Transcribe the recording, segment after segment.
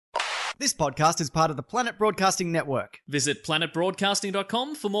This podcast is part of the Planet Broadcasting Network. Visit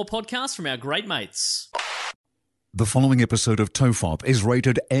planetbroadcasting.com for more podcasts from our great mates. The following episode of Tofop is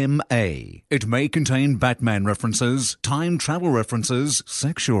rated MA. It may contain Batman references, time travel references,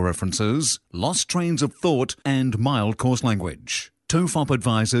 sexual references, lost trains of thought, and mild coarse language. Tofop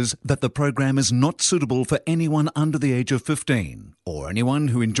advises that the program is not suitable for anyone under the age of 15, or anyone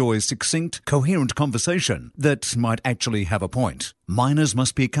who enjoys succinct, coherent conversation that might actually have a point. Minors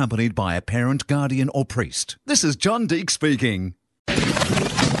must be accompanied by a parent, guardian, or priest. This is John Deek speaking.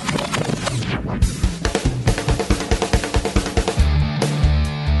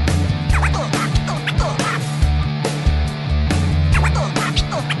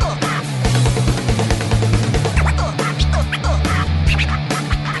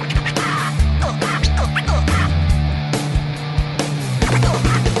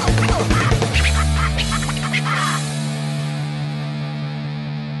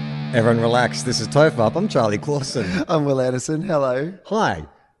 Everyone relax. This is Tofop. I'm Charlie Clausen. I'm Will Anderson. Hello. Hi.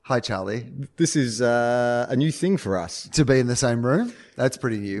 Hi, Charlie. This is a new thing for us. To be in the same room? That's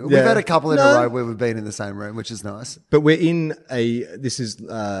pretty new. Yeah. We've had a couple in a row where we've been in the same room, which is nice. But we're in this is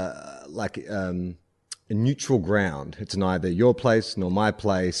like a neutral ground. It's neither your place nor my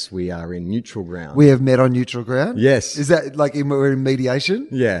place. We are in neutral ground. We have met on neutral ground? Yes. Is that like we're in mediation?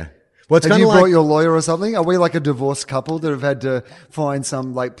 Yeah. Well, it's Have kind you of brought like... your lawyer or something? Are we like a divorced couple that have had to find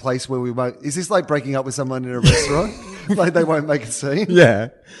some like place where we won't... Is this like breaking up with someone in a restaurant? Like they won't make a scene? Yeah.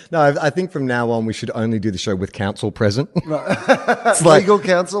 No, I think from now on we should only do the show with counsel present. Right. It's like, legal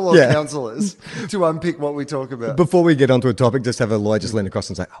counsel or Yeah. counsellors to unpick what we talk about. before we get onto a topic, just have a lawyer just lean across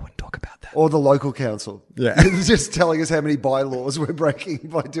and say, I want to talk about that. Or the local council. Yeah. Just telling us how many bylaws we're breaking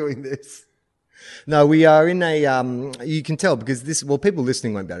by doing this. No, we are in a, you can tell because this, well, people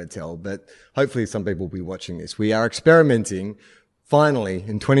listening won't be able to tell, but hopefully some people will be watching this. We are experimenting finally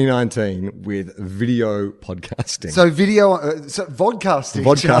in 2019 with video podcasting. So vodcasting.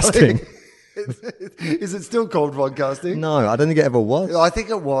 Vodcasting. Charlie. Is it still called vodcasting? No, I don't think it ever was. I think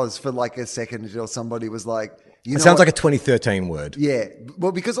it was for like a second until somebody was like, you It know sounds what? like a 2013 word. Yeah.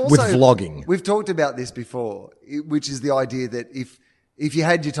 Well, because also... With vlogging. We've talked about this before, which is the idea that if you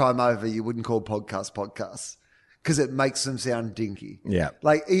had your time over, you wouldn't call podcasts because it makes them sound dinky. Yeah.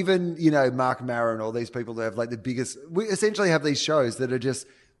 Like even, Mark Maron, all these people that have like the biggest... We essentially have these shows that are just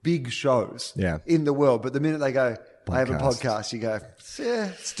big shows in the world. But the minute they go, I have a podcast, you go,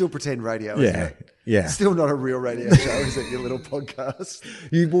 yeah, still pretend radio, isn't it? Yeah. Still not a real radio show, is it, your little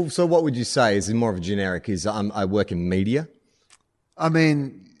podcast? So what would you say is more of a generic is I work in media? I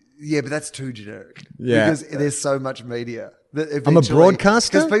mean, yeah, but that's too generic. Yeah. Because there's so much media. That I'm a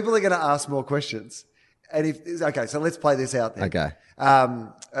broadcaster? Because people are going to ask more questions. And okay, so let's play this out then. Okay.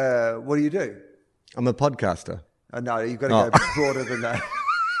 What do you do? I'm a podcaster. No, you've got to go broader than that.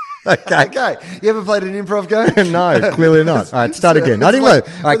 Okay. Okay. You ever played an improv game? No, clearly not. All right, start again. I didn't know. All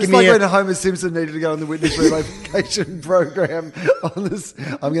right, it's give like me when Homer Simpson needed to go on the witness relocation program on this.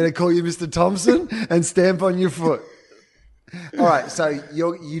 I'm going to call you Mr. Thompson and stamp on your foot. All right, so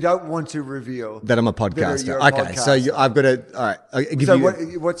you don't want to reveal that I'm a that podcaster. you're a Okay, so podcaster. I've got to. All right, I'll give So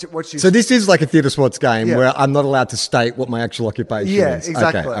you. what's your... So this is like a theatre sports game Yeah. where I'm not allowed to state what my actual occupation Yeah, is.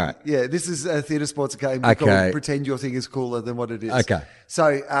 exactly. Okay, all right. Yeah, this is a theatre sports game. Okay. Called Pretend Your Thing is Cooler Than What It Is. Okay.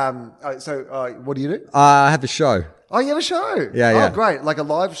 So, what do you do? I have a show. Oh, you have a show? Yeah, yeah. Oh, great. Like a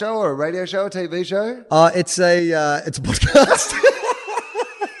live show or a radio show, a TV show? It's a podcast.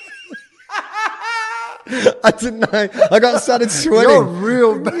 I didn't know. I got started sweating. You're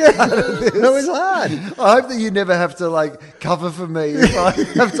real bad at this. That was hard. I hope that you never have to like cover for me if I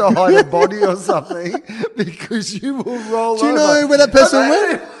have to hide a body or something because you will roll over. Do you know where that person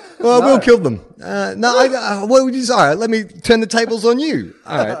went? Well, we'll kill them. What would you say? All right, let me turn the tables on you.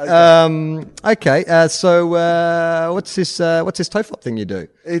 All right. Okay. So what's this Tofop thing you do?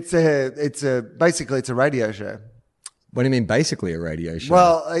 Basically it's a radio show. What do you mean, basically a radio show?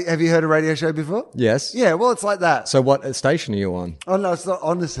 Well, have you heard a radio show before? yes. Yeah, well, it's like that. So what station are you on? Oh, no, it's not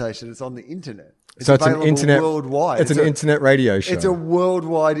on the station. It's on the internet. So it's an available internet worldwide. It's an internet radio show. It's a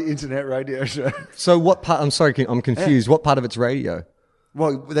worldwide internet radio show. So what part? I'm sorry, I'm confused. What part of it's radio?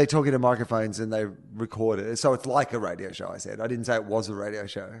 Well, they talk into microphones and they record it. So it's like a radio show, I said. I didn't say it was a radio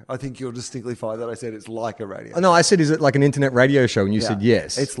show. I think you'll distinctly find that I said it's like a radio show. No, I said, is it like an internet radio show? And you said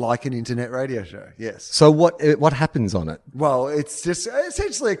yes. It's like an internet radio show, yes. So what happens on it? Well, it's just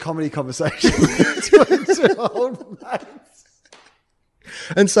essentially a comedy conversation between two old mates.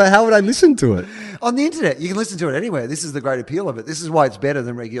 And so how would I listen to it? On the internet, you can listen to it anywhere. This is the great appeal of it. This is why it's better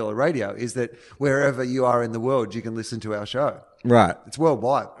than regular radio, is that wherever you are in the world, you can listen to our show. Right. It's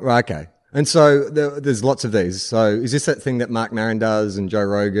worldwide. Right. Okay. And so there's lots of these. So is this that thing that Mark Maron does and Joe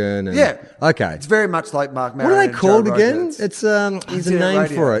Rogan? And, Yeah. Okay. It's very much like Mark Maron. What are they and called Joe again? Rogan. It's there's a Internet name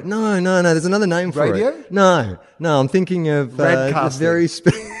radio. for it. No. There's another name for Radio? it. No. I'm thinking of a Radcasting. very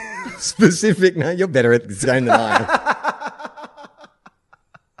specific. No, you're better at this game than I am.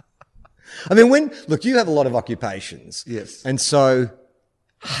 I mean, look, you have a lot of occupations. Yes. And so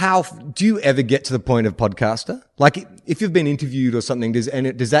how do you ever get to the point of podcaster? Like if you've been interviewed or something,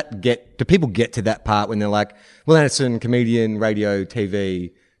 do people get to that part when they're like, Will Anderson, comedian, radio,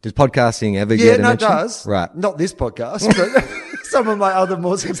 TV, does podcasting ever get a it mention? does. Right. Not this podcast, but some of my other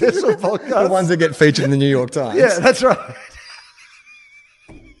more successful podcasts. The ones that get featured in the New York Times. Yeah, that's right.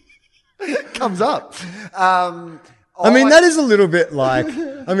 Comes up. I mean, that is a little bit like,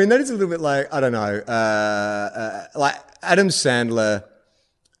 I don't know, like Adam Sandler.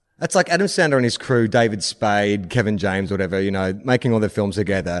 That's like Adam Sandler and his crew, David Spade, Kevin James, whatever, making all their films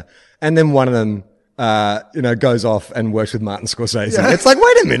together. And then one of them, goes off and works with Martin Scorsese. Yeah. It's like,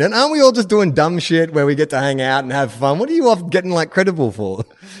 wait a minute, aren't we all just doing dumb shit where we get to hang out and have fun? What are you off getting like credible for?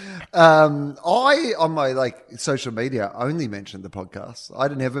 I, on my social media, only mentioned the podcast. I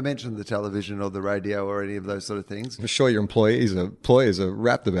never mentioned the television or the radio or any of those sort of things. I'm sure your employers are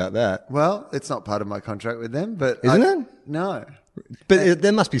rapt about that. Well, it's not part of my contract with them, but Isn't it? No. But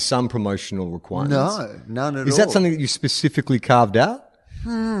there must be some promotional requirements. No, none at all. Is that something that you specifically carved out?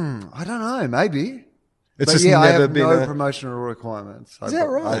 I don't know, maybe. It's But just yeah, I never have been no a... promotional requirements. Is that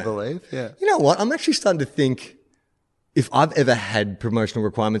right? I believe, yeah. You know what? I'm actually starting to think if I've ever had promotional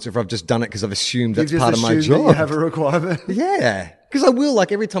requirements, or if I've just done it because I've assumed that's part of my You've just assumed job. that you have a requirement. Yeah. Because I will,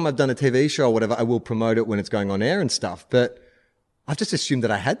 like every time I've done a TV show or whatever, I will promote it when it's going on air and stuff. But I've just assumed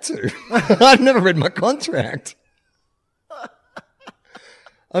that I had to. I've never read my contract.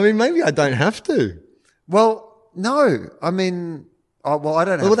 I mean, maybe I don't have to. Well, no. I mean, I don't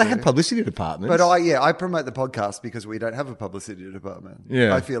have Well, they to. have publicity departments. But I promote the podcast because we don't have a publicity department.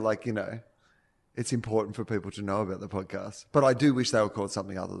 Yeah. I feel like, it's important for people to know about the podcast. But I do wish they were called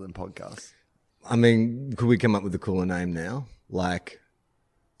something other than podcasts. I mean, could we come up with a cooler name now? Like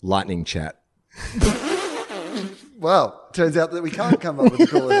Lightning Chat. Well, turns out that we can't come up with a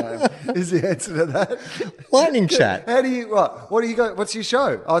cooler name, is the answer to that. Lightning Chat. How do you, what do you go, what's your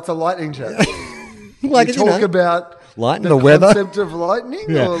show? Oh, it's a lightning chat. Like, you talk about lightning, the the weather. concept of lightning?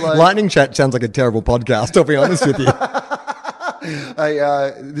 Yeah. Or like, Lightning Chat sounds like a terrible podcast, I'll be honest with you. Hey,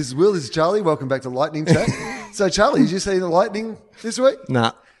 this is Will, this is Charlie. Welcome back to Lightning Chat. So, Charlie, did you see the lightning this week?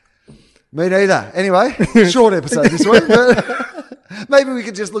 Nah. Me neither. Anyway, short episode this week. But maybe we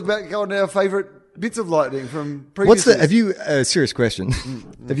could just look back on our favourite bits of lightning from previous years. Have you, serious question,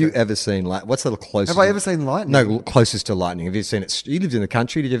 have you ever seen, what's the closest? Have I ever seen lightning? No, closest to lightning. Have you seen it? You lived in the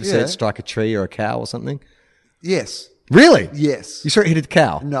country. Did you ever see Yeah. it strike a tree or a cow or something? Yes. Really? Yes. You saw it hit a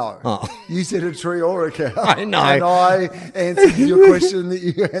cow? No. Oh. You said a tree or a cow. I know. And I answered your question that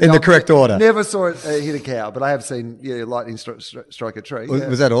you had. In the correct order. Never saw it hit a cow, but I have seen lightning strike a tree. Yeah.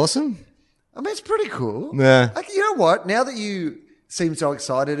 Was that awesome? I mean, it's pretty cool. Yeah. Like, you know what? Now that you seem so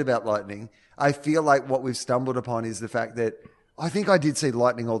excited about lightning, I feel like what we've stumbled upon is the fact that I think I did see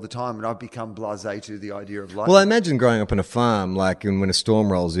lightning all the time, and I've become blasé to the idea of lightning. Well, I imagine growing up on a farm, and when a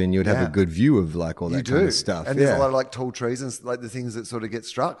storm rolls in, you'd have Yeah. a good view of all that kind of stuff. And there's a lot of tall trees and the things that sort of get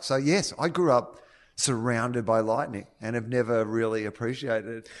struck. So yes, I grew up surrounded by lightning and have never really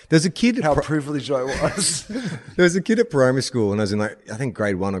appreciated There's a kid at how privileged I was. There was a kid at primary school when I was in I think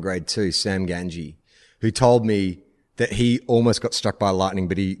grade 1 or grade 2, Sam Ganji, who told me that he almost got struck by lightning,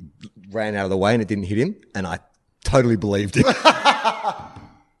 but he ran out of the way and it didn't hit him. And I totally believed him.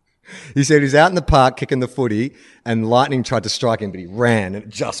 He said he's out in the park kicking the footy and lightning tried to strike him, but he ran and it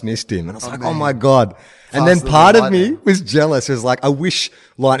just missed him. And I was like, oh my God. And then Faster part than of me lightning. was jealous. It was like, I wish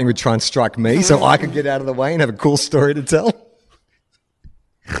lightning would try and strike me so I could get out of the way and have a cool story to tell.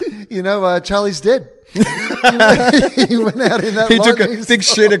 You know, Charlie's dead. He went out in that He took a lightning big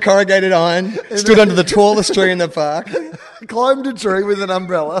sheet of corrugated iron, stood under the tallest tree in the park. climbed a tree with an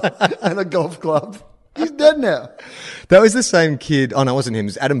umbrella and a golf club. He's dead now. That was the same kid. Oh, no, it wasn't him. It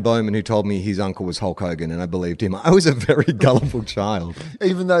was Adam Bowman who told me his uncle was Hulk Hogan, and I believed him. I was a very gullible child.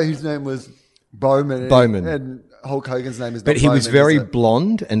 Even though his name was Bowman. Bowman. And Hulk Hogan's name is not But he was Bowman, very is it?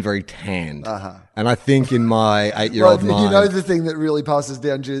 blonde and very tanned. And I think in my 8-year-old Well, mind... you know the thing that really passes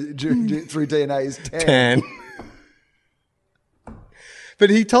down through DNA is tan. tan. But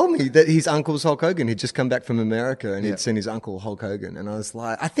he told me that his uncle was Hulk Hogan. He'd just come back from America and he'd seen his uncle Hulk Hogan. And I was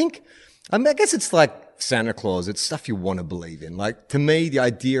like, I guess it's like Santa Claus. It's stuff you want to believe in. Like, to me, the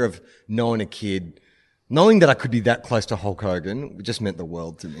idea of knowing a kid Knowing that I could be that close to Hulk Hogan just meant the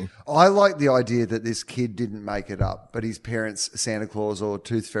world to me. I like the idea that this kid didn't make it up, but his parents, Santa Claus or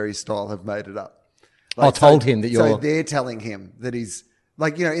Tooth Fairy style, have made it up. Told him that you're... So they're telling him that he's...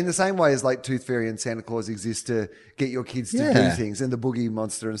 Like, you know, in the same way as like Tooth Fairy and Santa Claus exist to get your kids to do things, and the Boogie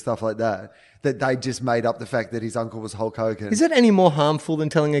Monster and stuff like that, that they just made up the fact that his uncle was Hulk Hogan. Is that any more harmful than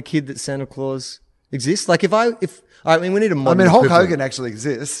telling a kid that Santa Claus exists? Like I mean, we need a modern Hulk equivalent. Hogan actually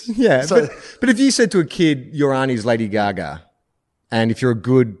exists. Yeah, So, but if you said to a kid, your auntie's Lady Gaga, and if you're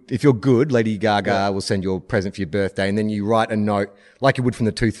good, Lady Gaga will send you a present for your birthday, and then you write a note like you would from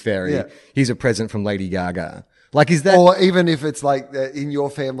the Tooth Fairy. Yeah. Here's a present from Lady Gaga. Like, is that... or even if it's like in your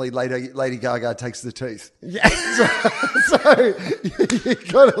family, Lady Gaga takes the teeth. Yeah. So you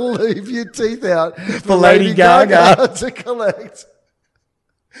got to leave your teeth out For Lady Gaga. to collect.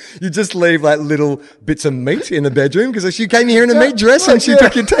 You just leave like little bits of meat in the bedroom because she came here in a meat dress and she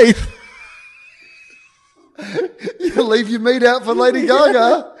took your teeth. You leave your meat out for Lady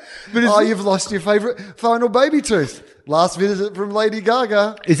Gaga. But you've lost your favourite final baby tooth. Last visit from Lady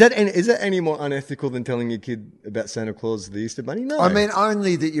Gaga. Is that any more unethical than telling your kid about Santa Claus, the Easter Bunny? No. I mean,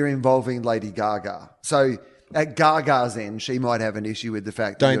 only that you're involving Lady Gaga. So at Gaga's end, she might have an issue with the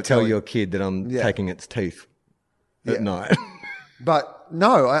fact that Don't tell your kid that I'm taking its teeth at night. But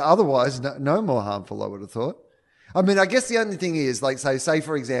no, otherwise, no more harmful, I would have thought. I mean, I guess the only thing is, like, say,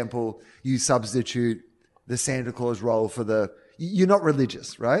 for example, you substitute the Santa Claus role for you're not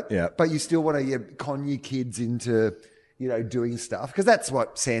religious, right? Yeah. But you still want to con your kids into, you know, doing stuff. Because that's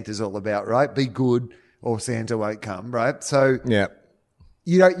what Santa's all about, right? Be good or Santa won't come, right? So Yeah.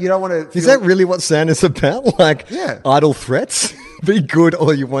 you don't want to... Is that really what Santa's about? Like, idle threats? Be good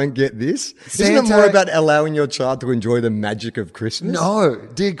or you won't get this? Isn't it more about allowing your child to enjoy the magic of Christmas? No,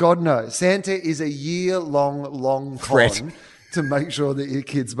 dear God, no. Santa is a year-long Threat. con to make sure that your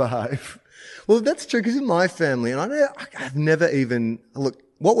kids behave. Well, that's true because in my family, and I've never even... Look,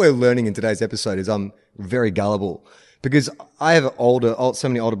 what we're learning in today's episode is I'm very gullible because I have so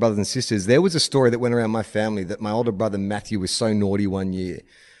many older brothers and sisters. There was a story that went around my family that my older brother Matthew was so naughty one year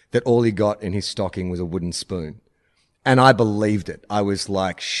that all he got in his stocking was a wooden spoon. And I believed it. I was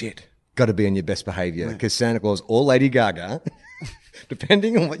like, shit, got to be on your best behavior because Santa Claus or Lady Gaga,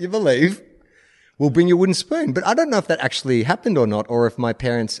 depending on what you believe, will bring you a wooden spoon. But I don't know if that actually happened or not, or if my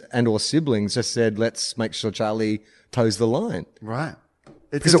parents and or siblings just said, let's make sure Charlie toes the line. Right.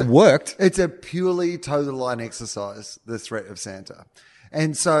 Because it worked. It's a purely toe the line exercise, the threat of Santa.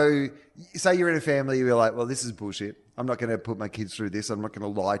 And so, say you're in a family, you're like, well, this is bullshit. I'm not going to put my kids through this. I'm not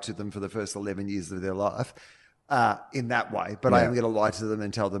going to lie to them for the first 11 years of their life. In that way, but I am going to lie to them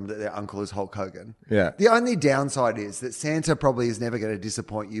and tell them that their uncle is Hulk Hogan. Yeah. The only downside is that Santa probably is never going to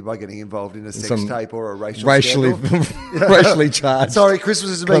disappoint you by getting involved in a sex tape or a racially charged. Sorry,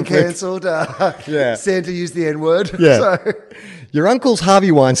 Christmas has been cancelled. Yeah. Santa used the N-word. Yeah. So, Your uncle's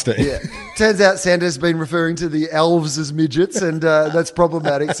Harvey Weinstein. yeah. Turns out Santa's been referring to the elves as midgets, and that's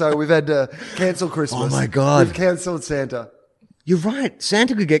problematic. So we've had to cancel Christmas. Oh my God. We've cancelled Santa. You're right.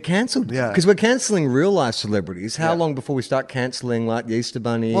 Santa could get cancelled. Yeah. Because we're cancelling real life celebrities. How long before we start cancelling like the Easter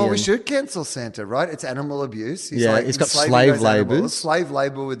Bunny? Well, we should cancel Santa, right? It's animal abuse. He's He's got enslaving slave those animals, labours. slave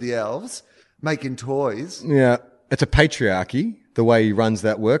labour with the elves, making toys. Yeah. It's a patriarchy, the way he runs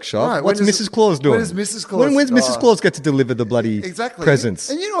that workshop. Right, What's when does- Mrs. Claus doing? when does Mrs. Claus- When's Mrs. Oh. Claus get to deliver the bloody Exactly. presents?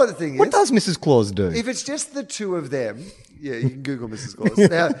 And you know what the thing is? What does Mrs. Claus do? If it's just the two of them, yeah, you can Google Mrs. Claus.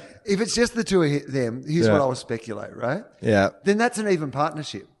 Now, if it's just the two of them, here's Yeah. what I would speculate, right? Yeah. Then that's an even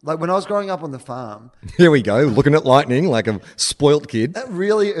partnership. Like when I was growing up on the farm, Here we go, looking at lightning like a spoilt kid.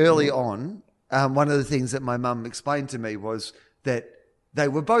 really early on, one of the things that my mum explained to me was that they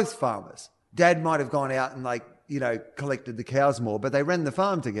were both farmers. Dad might have gone out and collected the cows more, but they ran the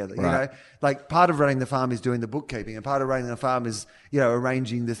farm together. You know, like part of running the farm is doing the bookkeeping, and part of running the farm is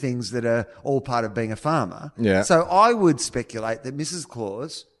arranging the things that are all part of being a farmer. Yeah. So I would speculate that Mrs.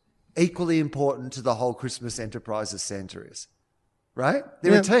 Claus equally important to the whole Christmas enterprise as Santa is. Right?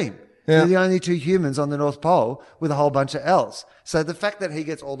 They're a team. Yeah. They're the only two humans on the North Pole with a whole bunch of elves. So the fact that he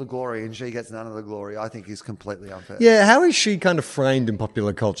gets all the glory and she gets none of the glory, I think is completely unfair. Yeah, how is she kind of framed in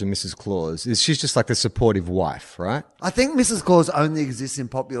popular culture, Mrs. Claus? She's just like the supportive wife, right? I think Mrs. Claus only exists in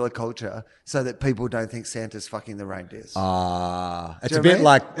popular culture so that people don't think Santa's fucking the reindeers. It's Do a you know bit what I mean?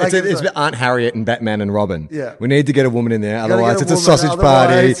 like, Like, it's it's a bit Aunt Harriet and Batman and Robin. Yeah. We need to get a woman in there, Gotta otherwise get it's a a woman, sausage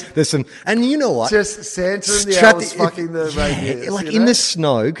party. otherwise- There's some, and you know what? Just Santa and the Strap elves the- fucking the reindeers. Like you in know? the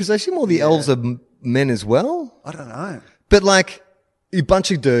snow, because I assume all the elves are men as well. I don't know. But like a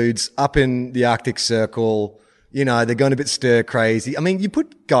bunch of dudes up in the Arctic Circle, they're going a bit stir crazy. I mean, you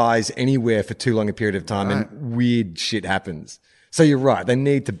put guys anywhere for too long a period of time and weird shit happens. So you're right. They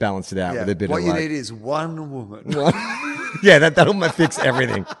need to balance it out with a bit what of you like, need is one woman. yeah, that'll fix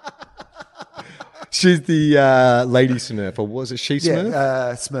everything. She's the Lady Smurf, or was it She Smurf?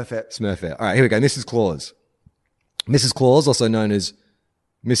 Smurfette. Smurfette. All right, here we go. Mrs. Claus. Mrs. Claus, also known as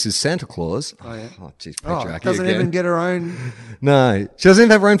Mrs. Santa Claus. Oh, yeah. Oh, geez, patriarchy Doesn't again. even get her own. No, she doesn't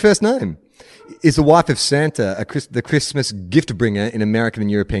even have her own first name. Is the wife of Santa, the Christmas gift bringer in American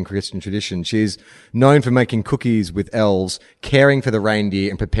and European Christian tradition. She's known for making cookies with elves, caring for the reindeer,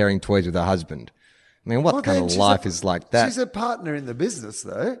 and preparing toys with her husband. I mean, what kind of life is like that? She's a partner in the business,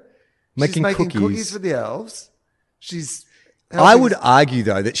 though. Making she's making cookies. cookies for the elves. She's. I would argue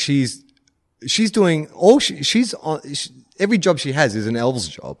though that she's doing she's on. Every job she has is an elf's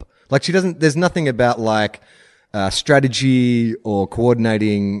job. Like she doesn't. There's nothing about like. Strategy or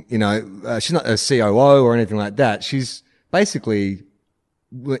coordinating, she's not a COO or anything like that. She's basically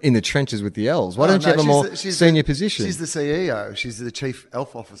in the trenches with the elves. Why don't you have a more senior position? She's the CEO. She's the chief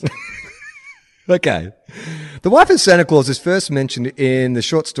elf officer. Okay. The wife of Santa Claus is first mentioned in the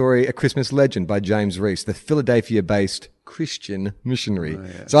short story A Christmas Legend by James Reese, the Philadelphia-based Christian missionary. Oh,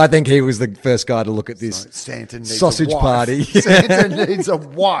 yeah. So I think he was the first guy to look at this Santa needs sausage a wife. party. Santa needs a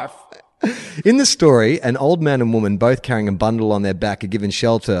wife. In the story, an old man and woman, both carrying a bundle on their back, are given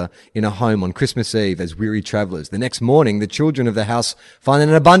shelter in a home on Christmas Eve as weary travelers. The next morning, the children of the house find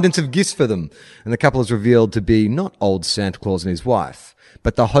an abundance of gifts for them, and the couple is revealed to be not old Santa Claus and his wife,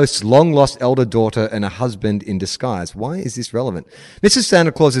 but the host's long-lost elder daughter and a husband in disguise. Why is this relevant? Mrs.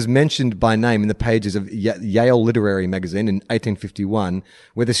 Santa Claus is mentioned by name in the pages of Yale Literary Magazine in 1851,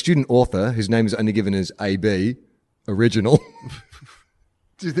 where the student author, whose name is only given as A.B., original...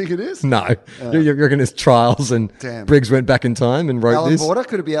 Do you think it is? No. You reckon it's trials and Briggs went back in time and wrote Alan this? Border?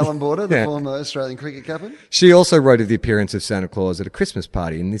 Could it be Alan Border, the former Australian cricket captain? She also wrote of the appearance of Santa Claus at a Christmas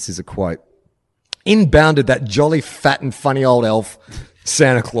party, and this is a quote. In bounded that jolly, fat and funny old elf,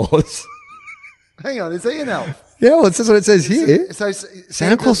 Santa Claus. Hang on, is he an elf? Yeah, well, that's what it says here. So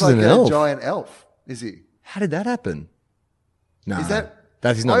Santa Claus is like an a elf. giant elf, is he? How did that happen? No, Is that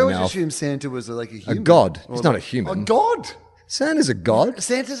he's not I an always elf. assumed Santa was like a human. A god. Or He's not a human. A god? Santa's a god.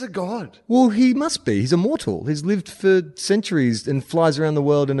 Santa's a god. Well, he must be. He's immortal. He's lived for centuries and flies around the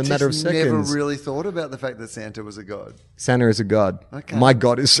world in a matter of seconds. Never really thought about the fact that Santa was a god. Santa is a god. Okay. My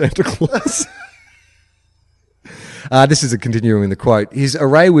god is Santa Claus. This is a continuing the quote. His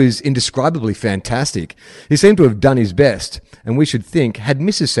array was indescribably fantastic. He seemed to have done his best, and we should think had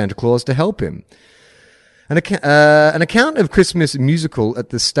Mrs. Santa Claus to help him. An account of Christmas musical at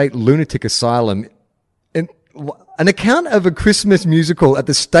the State Lunatic Asylum. An account of a Christmas musical at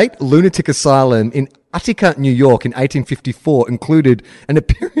the State Lunatic Asylum in Utica, New York in 1854 included an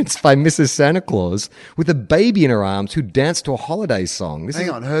appearance by Mrs. Santa Claus with a baby in her arms who danced to a holiday song. Hang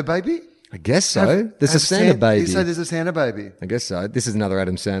on, her baby? I guess so. There's a Santa baby. So there's a Santa baby. I guess so. This is another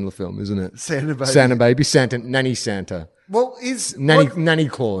Adam Sandler film, isn't it? Santa baby. Santa baby. Nanny Santa. Well, Nanny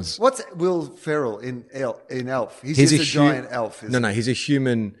Claus. What's Will Ferrell in Elf? He's just a giant elf. No, he's a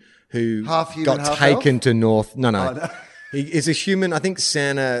human who half human, got half taken elf? to North. No. Oh, no. He is a human. I think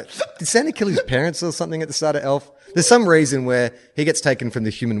Santa. Did Santa kill his parents or something at the start of Elf? There's some reason where he gets taken from the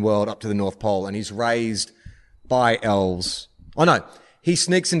human world up to the North Pole and he's raised by elves. Oh no, he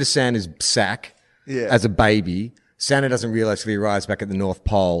sneaks into Santa's sack as a baby. Santa doesn't realize till he arrives back at the North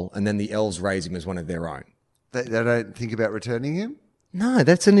Pole, and then the elves raise him as one of their own. They don't think about returning him? No,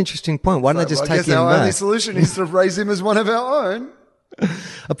 that's an interesting point. Why don't they just take him our back? only solution is to raise him as one of our own.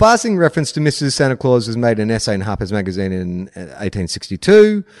 A passing reference to Mrs. Santa Claus was made in an essay in Harper's Magazine in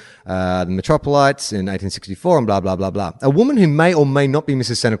 1862, the Metropolites in 1864, and blah, blah, blah, blah. A woman who may or may not be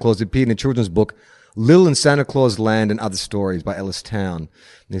Mrs. Santa Claus appeared in a children's book, Lil and Santa Claus Land and Other Stories by Ellis Town.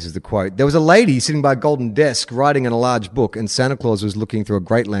 This is the quote. There was a lady sitting by a golden desk writing in a large book, and Santa Claus was looking through a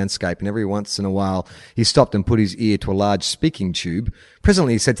great landscape, and every once in a while he stopped and put his ear to a large speaking tube.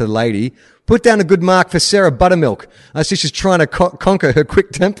 Presently he said to the lady, "Put down a good mark for Sarah Buttermilk. I see she's trying to conquer her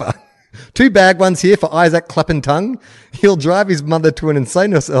quick temper. 2 bag ones here for Isaac Clappentongue. He'll drive his mother to an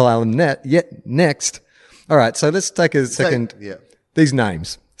insane asylum yet next." All right, so let's take a second. These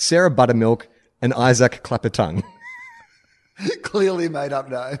names, Sarah Buttermilk and Isaac Clappertongue. Clearly made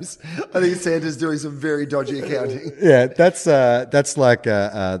up names. I think Santa's doing some very dodgy accounting. Yeah, that's like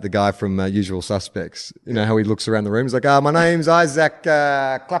the guy from Usual Suspects. You know how he looks around the room? He's like, my name's Isaac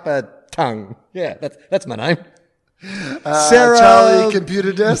Clappertongue. Yeah, that's my name. Sarah... Charlie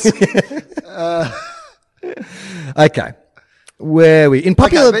Computer Desk. Okay. Where are we? In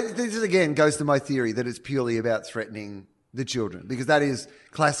popular... Okay, but this again goes to my theory that it's purely about threatening the children, because that is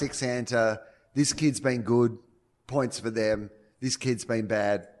classic Santa. This kid's been good, points for them. This kid's been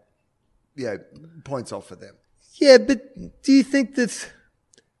bad, points off for them. Yeah, but do you think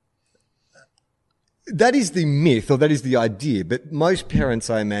that is the myth or that is the idea? But most parents,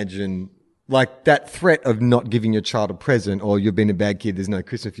 I imagine, like that threat of not giving your child a present or you've been a bad kid, there's no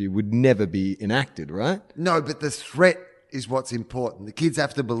Christmas for you, would never be enacted, right? No, but the threat is what's important. The kids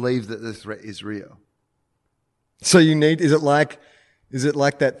have to believe that the threat is real. So is it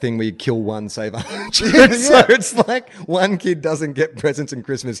like that thing where you kill one, save 100? So it's like one kid doesn't get presents in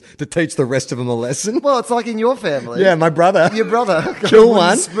Christmas to teach the rest of them a lesson. Well, it's like in your family. Yeah, my brother. Your brother. Kill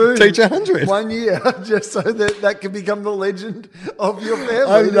one, teach 100. 1 year, just so that can become the legend of your I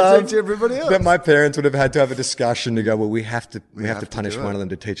family to love teach everybody else. that my parents would have had to have a discussion to go, well, we have to punish do one it. of them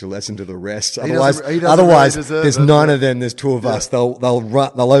to teach a lesson to the rest. He doesn't really Otherwise, deserve there's it, nine of them, there's two of us. They'll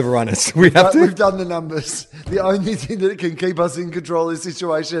overrun us. We have We've to. done the numbers. The only thing that can keep us in control of this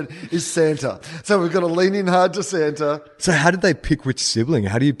situation is Santa. So we've got to lean in hard to Santa. So how did they pick which sibling?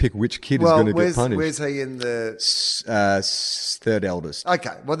 How do you pick which kid is going to get punished? Where's he in the... Third eldest.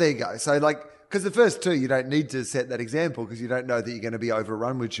 Okay, well, there you go. So, because the first two, you don't need to set that example because you don't know that you're going to be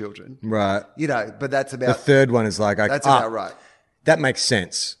overrun with children. Right. But that's about... The third one is like... That's about right. That makes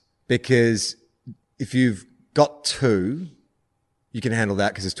sense because if you've got two... You can handle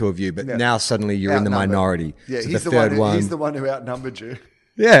that because there's two of you, but now suddenly you're in the minority. Yeah, so he's the one who outnumbered you.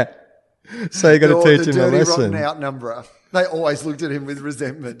 Yeah. So you got to teach him a lesson. The dirty, rotten outnumberer. They always looked at him with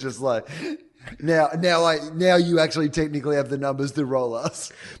resentment, just like, now you actually technically have the numbers to roll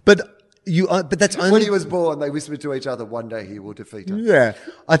us. But that's only... When he was born, they whispered to each other, one day he will defeat us. Yeah.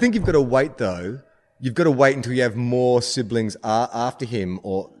 I think you've got to wait, though. You've got to wait until you have more siblings after him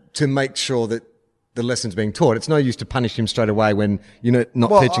or to make sure that the lesson's being taught. It's no use to punish him straight away when you're not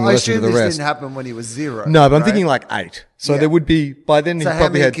teaching the lesson to the rest. This didn't happen when he was 0. No, but I'm thinking like 8. So there would be, by then he So how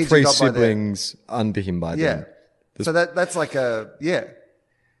probably many had kids 3 you got by then? siblings under him by then. Yeah. So that's like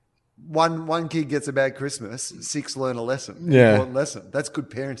one kid gets a bad Christmas, 6 learn a lesson. Yeah. Important lesson. That's good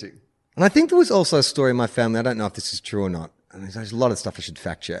parenting. And I think there was also a story in my family, I don't know if this is true or not, and there's a lot of stuff I should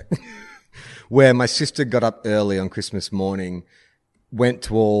fact check, where my sister got up early on Christmas morning, went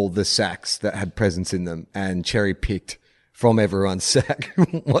to all the sacks that had presents in them and cherry picked from everyone's sack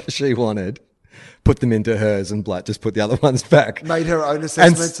what she wanted, put them into hers and just put the other ones back. Made her own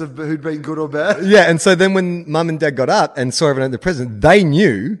assessments of who'd been good or bad. Yeah. And so then when mum and dad got up and saw everyone at the present, they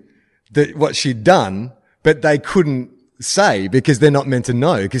knew that what she'd done, but they couldn't say because they're not meant to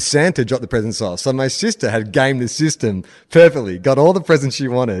know because Santa dropped the presents off. So my sister had gamed the system perfectly, got all the presents she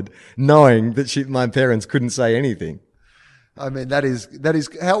wanted, knowing that my parents couldn't say anything. I mean, that is.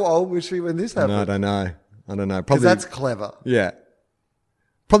 How old was she when this happened? No, I don't know. Because Probably that's clever. Yeah,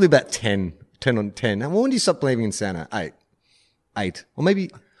 probably about 10 on 10. And when do you stop believing in Santa? 8, or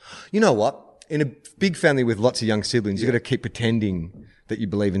maybe. You know what? In a big family with lots of young siblings, you got to keep pretending that you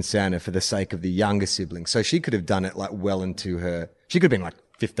believe in Santa for the sake of the younger sibling. So she could have done it like well into her. She could have been like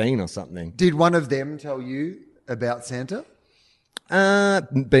 15 or something. Did one of them tell you about Santa?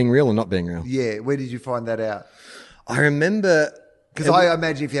 Being real or not being real? Yeah. Where did you find that out? I remember... Because I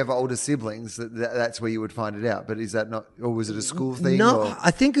imagine if you have older siblings, that's where you would find it out. But is that not, or was it a school thing? No, or?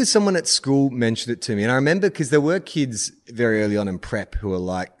 I think it was someone at school mentioned it to me. And I remember because there were kids very early on in prep who were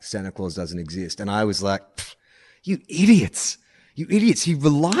like, Santa Claus doesn't exist. And I was like, you idiots. You idiots. He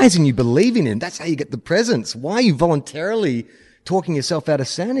relies on you believing in him. That's how you get the presents. Why are you voluntarily talking yourself out of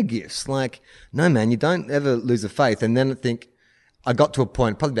Santa gifts? Like, no, man, you don't ever lose the faith. And then I think I got to a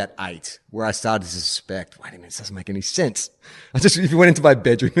point, probably about 8, where I started to suspect, wait a minute, this doesn't make any sense. If you went into my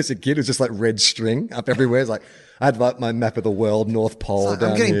bedroom as a kid, it was just like red string up everywhere. It's like, I had like my map of the world, North Pole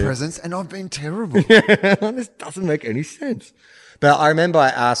down I'm getting here. presents and I've been terrible. This doesn't make any sense. But I remember I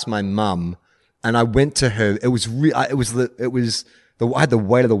asked my mum and I went to her. I had the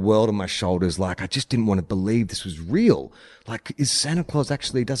weight of the world on my shoulders. Like, I just didn't want to believe this was real. Like, is Santa Claus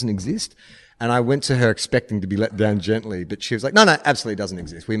actually doesn't exist? And I went to her expecting to be let down gently, but she was like, no, absolutely doesn't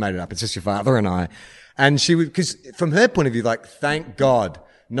exist. We made it up. It's just your father and I. And she would, because from her point of view, like, thank God,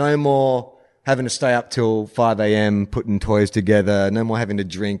 no more having to stay up till 5 a.m. putting toys together, no more having to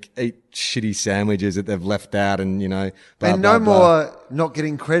drink, eat shitty sandwiches that they've left out and, blah, and blah, no blah. more not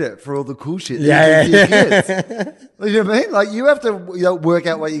getting credit for all the cool shit that you do for your kids. You know what I mean? Like, you have to work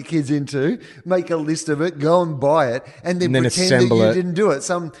out what your kid's into, make a list of it, go and buy it, and then pretend that you didn't do it.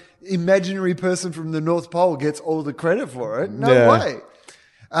 Some imaginary person from the North Pole gets all the credit for it. No way.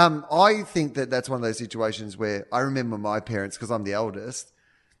 I think that's one of those situations where I remember my parents, because I'm the eldest,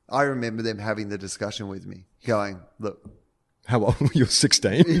 I remember them having the discussion with me, going, look. How old? You're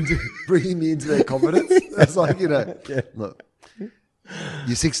 16? Bringing me into their confidence. It's like, look,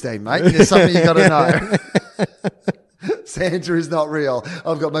 you're 16, mate. There's something you got to know. Santa is not real.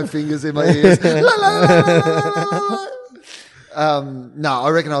 I've got my fingers in my ears. La, la, la, la, la, la. No, I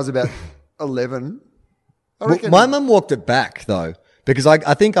reckon I was about 11. My mum walked it back though, because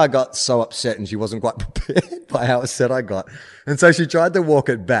I think I got so upset and she wasn't quite prepared by how upset I got. And so she tried to walk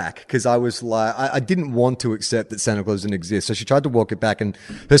it back because I was like, I didn't want to accept that Santa Claus didn't exist. So she tried to walk it back, and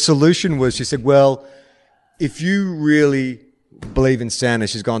her solution was, she said, well, if you really believe in Santa,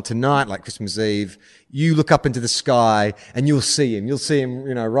 she's gone tonight, like Christmas Eve, you look up into the sky and you'll see him. You'll see him,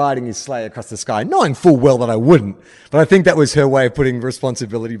 riding his sleigh across the sky, knowing full well that I wouldn't. But I think that was her way of putting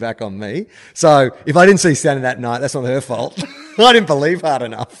responsibility back on me. So if I didn't see Santa that night, that's not her fault. I didn't believe hard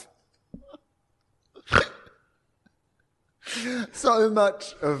enough. So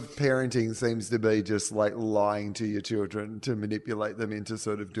much of parenting seems to be just like lying to your children to manipulate them into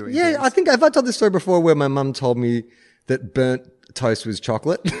sort of doing things. I think I've told this story before where my mum told me that burnt toast was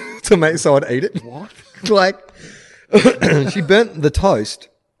chocolate to make so I'd eat it. What? Like, she burnt the toast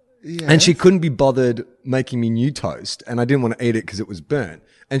and she couldn't be bothered making me new toast, and I didn't want to eat it because it was burnt.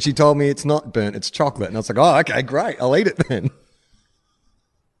 And she told me it's not burnt, it's chocolate. And I was like, oh, okay, great, I'll eat it then.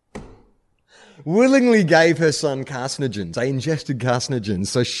 Willingly gave her son carcinogens. I ingested carcinogens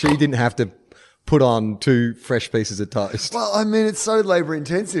so she didn't have to put on 2 fresh pieces of toast. Well, I mean, it's so labour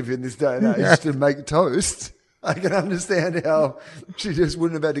intensive in this day and age to make toast. I can understand how she just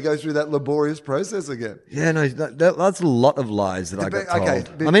wouldn't have had to go through that laborious process again. Yeah, no, that's a lot of lies that I got told.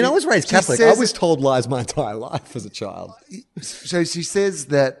 Okay, I mean, I was raised Catholic. I was told lies my entire life as a child. So she says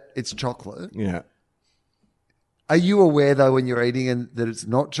that it's chocolate. Yeah. Are you aware though when you're eating and that it's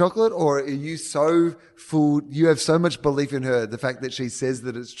not chocolate, or are you so full? You have so much belief in her. The fact that she says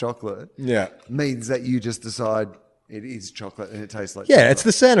that it's chocolate, means that you just decide it is chocolate and it tastes like. Yeah, chocolate. it's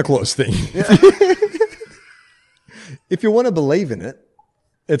the Santa Claus thing. Yeah. If you want to believe in it,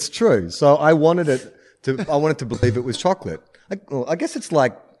 it's true. So I wanted to believe it was chocolate. I guess it's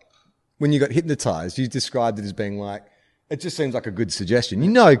like when you got hypnotized. You described it as being like, it just seems like a good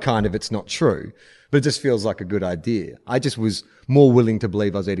suggestion. Kind of it's not true, but it just feels like a good idea. I just was more willing to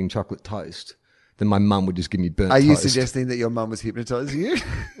believe I was eating chocolate toast than my mum would just give me burnt toast. Are you suggesting that your mum was hypnotizing you?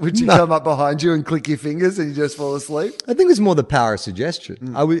 Would she come up behind you and click your fingers and you just fall asleep? I think it's more the power of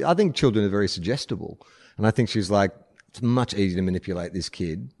suggestion. I think children are very suggestible. And I think she's like, it's much easier to manipulate this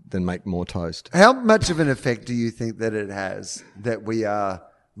kid than make more toast. How much of an effect do you think that it has that we are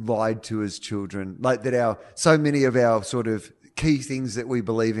lied to as children? Like that so many of our sort of key things that we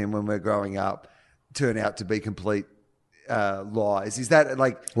believe in when we're growing up turn out to be complete lies. Is that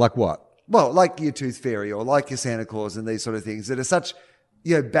like what? Well, like your tooth fairy or like your Santa Claus and these sort of things that are such,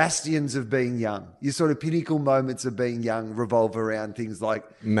 bastions of being young. Your sort of pinnacle moments of being young revolve around things like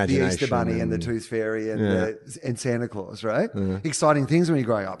the Easter Bunny and the Tooth Fairy and Santa Claus, right? Exciting things when you're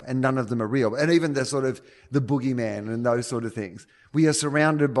growing up, and none of them are real. And even the sort of the boogeyman and those sort of things. We are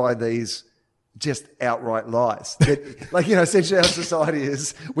surrounded by these just outright lies. That, essentially our society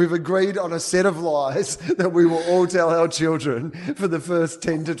is, we've agreed on a set of lies that we will all tell our children for the first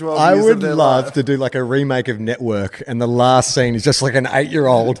 10 to 12 years of their life. I would love to do like a remake of Network, and the last scene is just like an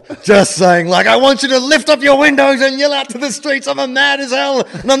 8-year-old just saying like, I want you to lift up your windows and yell out to the streets, I'm mad as hell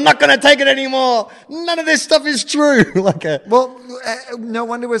and I'm not going to take it anymore. None of this stuff is true. No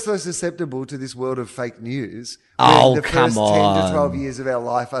wonder we're so susceptible to this world of fake news. Oh, the come first 10 to 12 years of our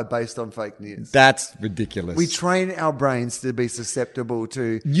life are based on fake news. That's ridiculous. We train our brains to be susceptible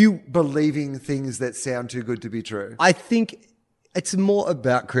to believing things that sound too good to be true. I think it's more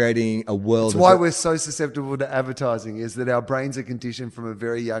about creating a world. That's why we're so susceptible to advertising, is that our brains are conditioned from a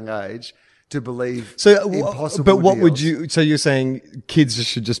very young age to believe impossible But what deals. would you... So you're saying kids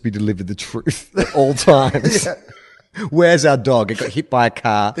should just be delivered the truth at all times? Yeah. Where's our dog? It got hit by a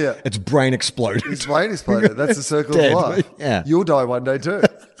car. Yeah. Its brain exploded. Its brain exploded. That's the circle Dead. of life. Yeah. You'll die one day too.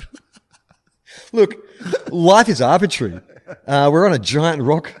 Look, life is arbitrary. We're on a giant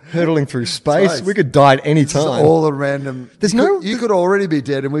rock hurtling through space. We could die at any This is time. all a random... You could already be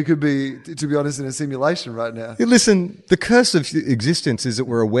dead and we could be, to be honest, in a simulation right now. Listen, the curse of existence is that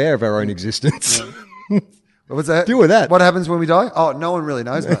we're aware of our own existence. Yeah. What's that? Deal with that. What happens when we die? Oh, no one really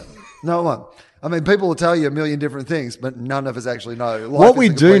knows, mate. No one. I mean, people will tell you a million different things, but none of us actually know. What we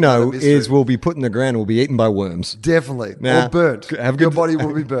do know is we'll be put in the ground and we'll be eaten by worms. Definitely. Now, or burnt. Your body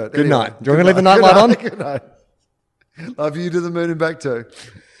will be burnt. Good Anyway, night. Do you want me to leave the night light on? Good night. Love you to the moon and back too.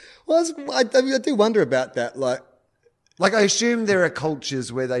 Well, I do wonder about that. Like, I assume there are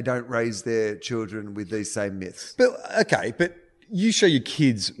cultures where they don't raise their children with these same myths. But you show your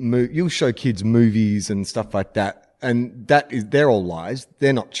kids, you'll show kids movies and stuff like that, and they're all lies.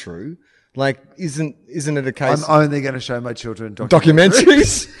 They're not true. Like, isn't it a case? I'm only going to show my children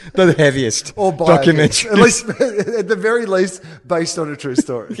documentaries, the heaviest or biopics, documentaries. at least at the very least, based on a true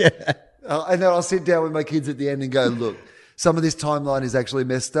story. Yeah. And then I'll sit down with my kids at the end and go, look, some of this timeline is actually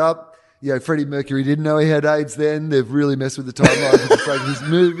messed up. You know, Freddie Mercury didn't know he had AIDS then. They've really messed with the timeline for the sake of this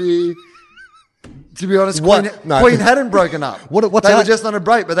movie. To be honest, Queen hadn't broken up. What's they were AIDS? just on a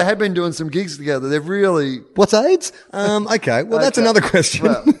break, but they had been doing some gigs together. They've really... What's AIDS? Okay, well, that's another question.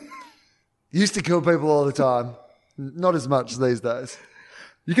 Well, used to kill people all the time. Not as much these days.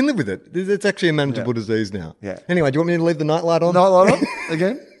 You can live with it. It's actually a manageable disease now. Yeah. Anyway, do you want me to leave the nightlight on? Nightlight on?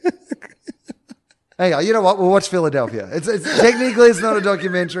 Again? Hey, you know what? We'll watch Philadelphia. It's technically it's not a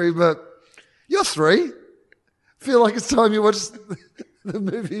documentary, but you're 3. Feel like it's time you watch the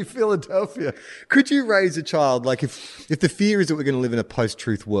movie Philadelphia. Could you raise a child, like if the fear is that we're going to live in a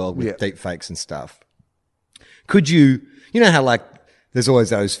post-truth world with deep fakes and stuff, could you know how like there's always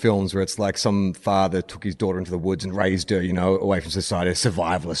those films where it's like some father took his daughter into the woods and raised her, you know, away from society, a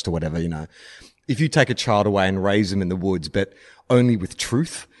survivalist or whatever, you know. If you take a child away and raise them in the woods, but only with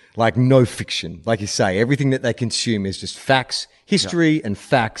truth, like no fiction, like you say, everything that they consume is just facts, history and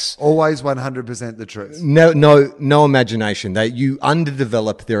facts. Always 100% the truth. No imagination. You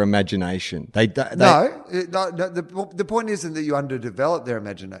underdevelop their imagination. The point isn't that you underdevelop their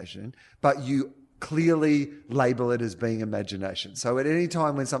imagination, but you clearly label it as being imagination. So at any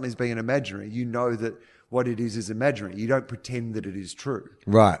time when something's being imaginary, you know that what it is imaginary. You don't pretend that it is true.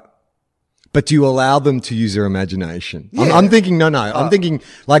 Right. But do you allow them to use their imagination? Yeah. I'm thinking, I'm thinking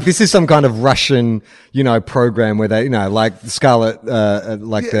like this is some kind of Russian, you know, program where they, you know, like Scarlet, but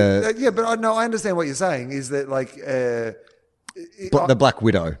I understand what you're saying is that like... the Black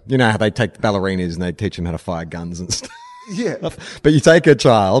Widow. You know how they take the ballerinas and they teach them how to fire guns and stuff. Yeah. But you take a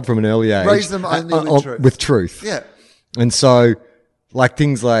child from an early age. Raise them only with truth. Yeah. And so like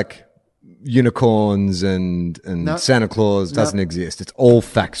things like unicorns and Santa Claus doesn't exist. It's all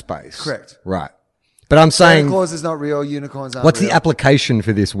facts-based. Correct. Right. But I'm saying... Santa Claus is not real. Unicorns aren't what's real. the application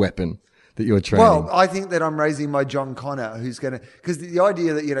for this weapon that you're training? Well, I think that I'm raising my John Connor, who's going to... Because the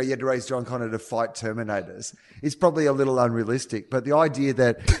idea that, you know, you had to raise John Connor to fight Terminators is probably a little unrealistic. But the idea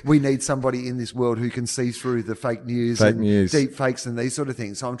that we need somebody in this world who can see through the fake news deep fakes and these sort of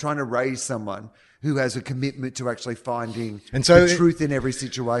things. So I'm trying to raise someone who has a commitment to actually finding the truth in every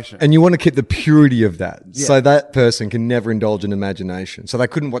situation. And you want to keep the purity of that. Yeah. So that person can never indulge in imagination. So they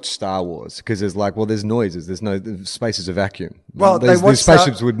couldn't watch Star Wars because there's like, well, there's noises. The space is a vacuum. Well, they watch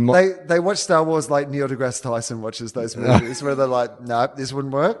Star Wars like Neil deGrasse Tyson watches those movies where they're like, no, this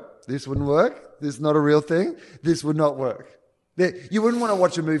wouldn't work. This wouldn't work. This is not a real thing. This would not work. You wouldn't want to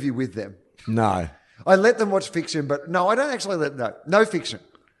watch a movie with them. No. I let them watch fiction, but no, I don't actually let them. No fiction.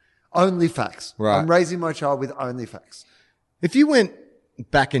 Only facts. Right. I'm raising my child with only facts. If you went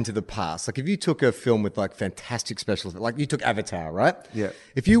back into the past, like if you took a film with like fantastic special effects, like you took Avatar, right? Yeah.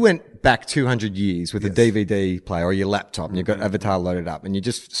 If you went back 200 years with a DVD player or your laptop and you've got Avatar loaded up and you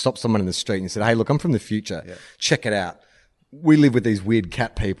just stopped someone in the street and you said, hey, look, I'm from the future. Yeah. Check it out. We live with these weird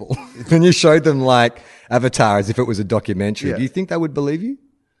cat people. And you showed them like Avatar as if it was a documentary. Yeah. Do you think they would believe you?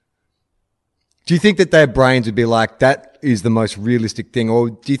 Do you think that their brains would be like, that is the most realistic thing?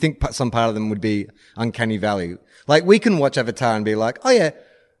 Or do you think some part of them would be uncanny valley? Like we can watch Avatar and be like, oh yeah,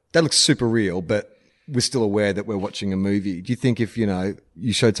 that looks super real, but we're still aware that we're watching a movie. Do you think if, you know,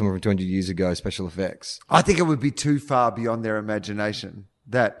 you showed someone from 200 years ago special effects? I think it would be too far beyond their imagination.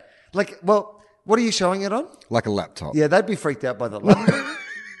 That, like, well, what are you showing it on? Like a laptop. Yeah, they'd be freaked out by the laptop.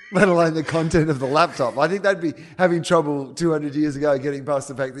 Let alone the content of the laptop. I think they'd be having trouble 200 years ago getting past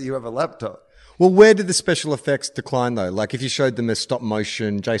the fact that you have a laptop. Well, where did the special effects decline though? Like if you showed them a stop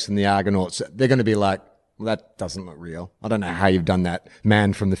motion, Jason the Argonauts, they're going to be like, well, that doesn't look real. I don't know how you've done that,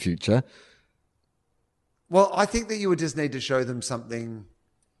 man from the future. Well, I think that you would just need to show them something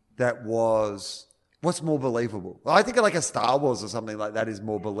that was... What's more believable? Well, I think like a Star Wars or something like that is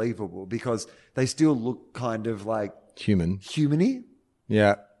more believable because they still look kind of like... Human-y?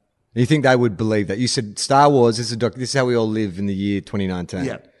 Yeah. You think they would believe that? You said Star Wars, this is how we all live in the year 2019.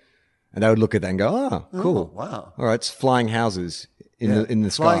 Yeah. And they would look at that and go, oh, cool. Oh, wow. All right, it's flying houses in the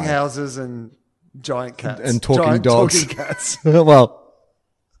sky. Flying houses and giant cats. And talking dogs. Talking cats. Well,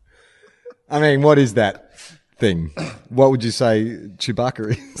 I mean, what is that thing? What would you say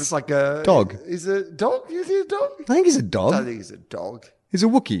Chewbacca is? It's like a... Dog. Is it a dog? Is he a dog? I think he's a dog. I don't think he's a dog. He's a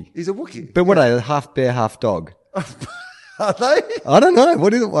Wookiee. He's a Wookiee. But what, a half bear, half dog? Are they? I don't know.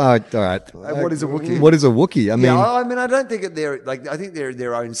 What is it? All right. What is a Wookiee? What is a Wookiee? I mean, I don't think they're like. I think they're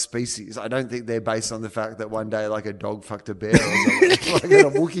their own species. I don't think they're based on the fact that one day like a dog fucked a bear or something. Like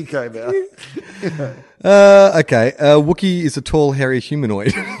a Wookiee came out. okay. Wookiee is a tall, hairy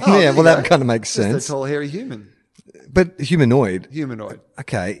humanoid. Yeah, well, that kind of makes sense. Just a tall, hairy human. But humanoid. Humanoid.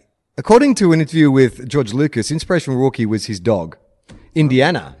 Okay. According to an interview with George Lucas, inspiration for Wookiee was his dog.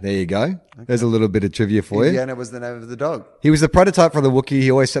 Indiana. There you go. Okay. There's a little bit of trivia for you. Indiana was the name of the dog. He was the prototype for the Wookiee. He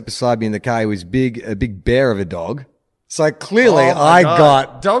always sat beside me in the car. He was a big bear of a dog. So clearly I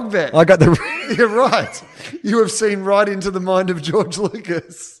got dog bear. I got the You're right. You have seen right into the mind of George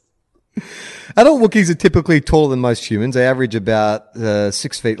Lucas. Adult Wookiees are typically taller than most humans. They average about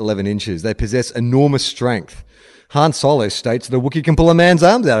 6 feet 11 inches. They possess enormous strength. Han Solo states that a Wookiee can pull a man's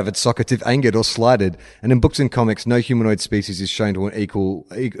arms out of its socket if angered or slighted. And in books and comics, no humanoid species is shown to equal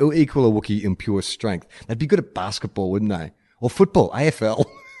a Wookiee in pure strength. They'd be good at basketball, wouldn't they? Or football, AFL.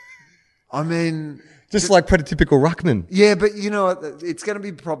 I mean... Just like prototypical ruckman. Yeah, but you know what? It's going to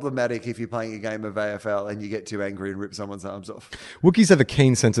be problematic if you're playing a game of AFL and you get too angry and rip someone's arms off. Wookiees have a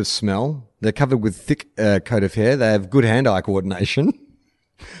keen sense of smell. They're covered with thick coat of hair. They have good hand-eye coordination.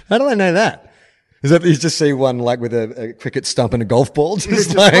 How do I know that? Is that you just see one like with a cricket stump and a golf ball?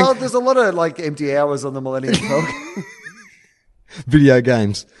 Well, there's a lot of like empty hours on the Millennium Falcon. Video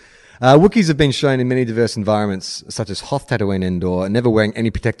games. Wookiees have been shown in many diverse environments, such as Hoth, Tatooine, Endor, never wearing any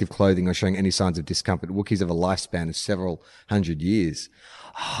protective clothing or showing any signs of discomfort. Wookiees have a lifespan of several hundred years.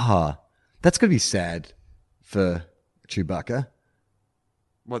 That's going to be sad for Chewbacca.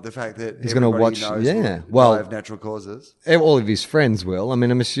 What, the fact that he's going to watch? Knows well, of natural causes. All of his friends will. I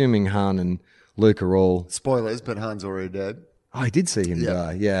mean, I'm assuming Han and Luke are all spoilers, but Han's already dead. Oh, I did see him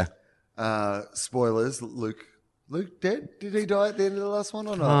die. Yeah. Spoilers. Luke dead? Did he die at the end of the last one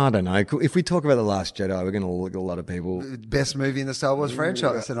or not? I don't know. If we talk about The Last Jedi, we're going to look at a lot of people. Best movie in the Star Wars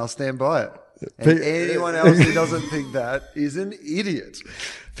franchise, and I'll stand by it. And anyone else who doesn't think that is an idiot.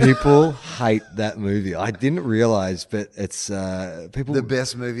 People hate that movie. I didn't realize, but it's people. The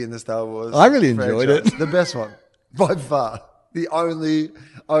best movie in the Star Wars. I really enjoyed it. The best one by far. The only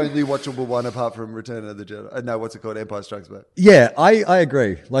watchable one apart from Return of the Jedi. No, what's it called? Empire Strikes Back. Yeah, I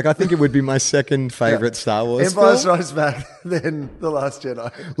agree. Like, I think it would be my second favorite Star Wars Empire film. Strikes Back, then The Last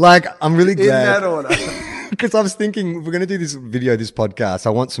Jedi. Like, I'm really glad. In that order. Because I was thinking, if we're going to do this podcast, I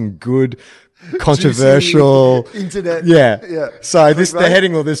want some good, controversial internet. Yeah. So the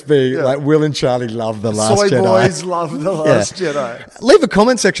heading will this be like Will and Charlie love The Last Jedi. Soy boys love The Last Jedi. Leave a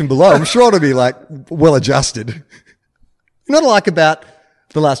comment section below. I'm sure it'll be like well adjusted. You know what I like about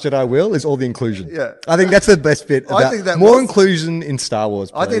The Last Jedi, Will, is all the inclusion. Yeah. I think that's the best bit. I think that more inclusion in Star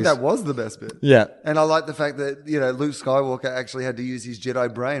Wars, please. I think that was the best bit. Yeah. And I like the fact that, Luke Skywalker actually had to use his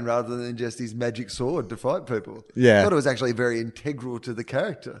Jedi brain rather than just his magic sword to fight people. Yeah. I thought it was actually very integral to the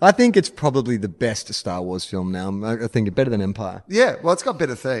character. I think it's probably the best Star Wars film now. I think it's better than Empire. Yeah. Well, it's got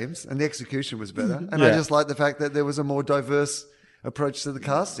better themes and the execution was better. And I just like the fact that there was a more diverse approach to the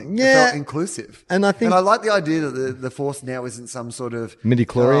casting. Yeah. It felt inclusive. And I like the idea that the Force now isn't some sort of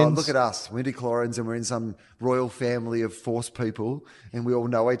midi-chlorians. Look at us, midi-chlorians, and we're in some royal family of Force people and we all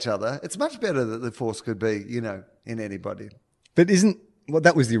know each other. It's much better that the Force could be, in anybody. But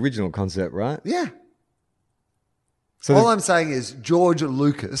that was the original concept, right? Yeah. So all I'm saying is George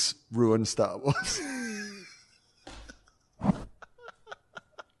Lucas ruined Star Wars.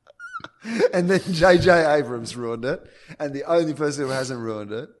 And then J.J. Abrams ruined it. And the only person who hasn't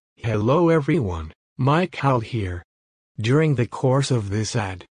ruined it. Hello everyone, Mike Hall here. During the course of this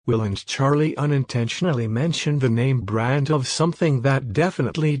ad, Will and Charlie unintentionally mentioned the name brand of something that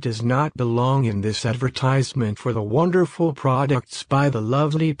definitely does not belong in this advertisement for the wonderful products by the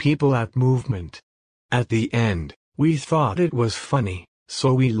lovely people at Movement. At the end, we thought it was funny,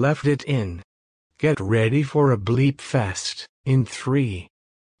 so we left it in. Get ready for a bleep fest, in 3,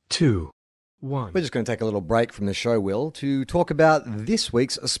 2, 1. We're just going to take a little break from the show, Will, to talk about this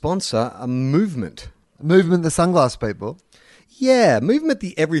week's sponsor, Movement. Movement, the sunglass people. Yeah, Movement,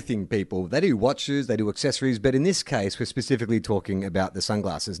 the everything people. They do watches, they do accessories, but in this case, we're specifically talking about the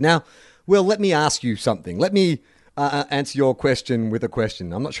sunglasses. Now, Will, let me ask you something. Let me answer your question with a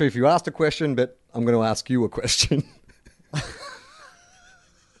question. I'm not sure if you asked a question, but I'm going to ask you a question.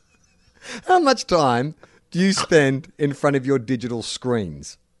 How much time do you spend in front of your digital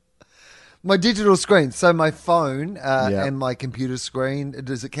screens? My digital screen, so my phone and my computer screen,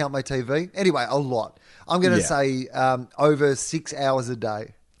 does it count my TV? Anyway, a lot. I'm going to say over 6 hours a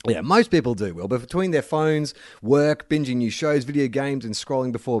day. Yeah, most people do, Will, but between their phones, work, binging new shows, video games, and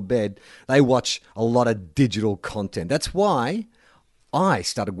scrolling before bed, they watch a lot of digital content. That's why I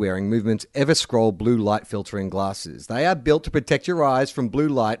started wearing Movement's Everscroll blue light filtering glasses. They are built to protect your eyes from blue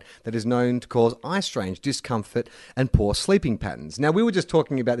light that is known to cause eye strain, discomfort, and poor sleeping patterns. Now, we were just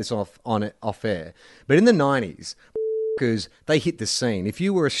talking about this off air, but in the 90s, because they hit the scene. If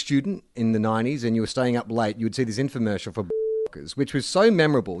you were a student in the 90s and you were staying up late, you would see this infomercial for which was so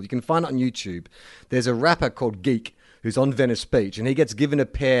memorable. You can find it on YouTube. There's a rapper called Geek who's on Venice Beach, and he gets given a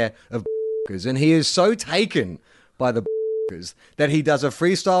pair of and he is so taken by the that he does a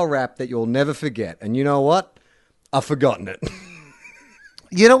freestyle rap that you'll never forget. And you know what? I've forgotten it.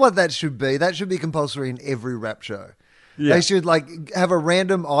 You know what that should be? That should be compulsory in every rap show. Yeah. They should have a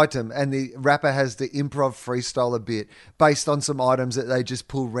random item and the rapper has to improv freestyle a bit based on some items that they just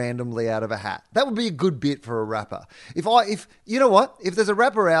pull randomly out of a hat. That would be a good bit for a rapper. If you know what? If there's a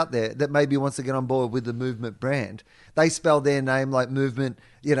rapper out there that maybe wants to get on board with the Movement brand, they spell their name like Movement,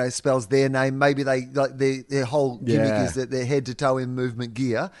 spells their name. Maybe they their whole gimmick is that they're head to toe in Movement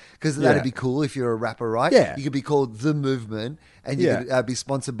gear, because that'd be cool if you're a rapper, right? Yeah. You could be called The Movement and you could be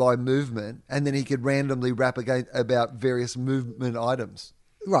sponsored by Movement, and then he could randomly rap about various Movement items.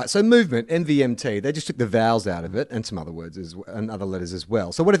 Right, so Movement, MVMT, they just took the vowels out of it and some other words and other letters as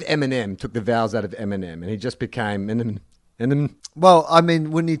well. So what if Eminem took the vowels out of Eminem and he just became Eminem? Well, I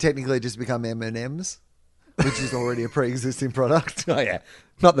mean, wouldn't he technically just become M&M's? Which is already a pre-existing product. Oh, yeah.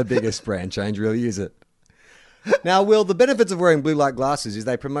 Not the biggest brand change, really, is it? Now, Will, the benefits of wearing blue light glasses is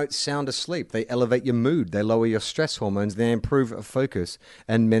they promote sounder sleep. They elevate your mood. They lower your stress hormones. They improve focus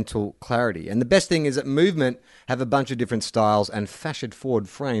and mental clarity. And the best thing is that Movement have a bunch of different styles and fashion-forward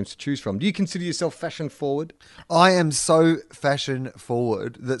frames to choose from. Do you consider yourself fashion-forward? I am so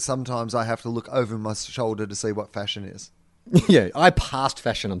fashion-forward that sometimes I have to look over my shoulder to see what fashion is. Yeah, I passed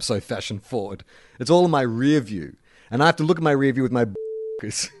fashion. I'm so fashion-forward. It's all in my rear view. And I have to look at my rear view with my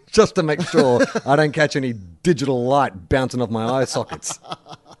just to make sure I don't catch any digital light bouncing off my eye sockets.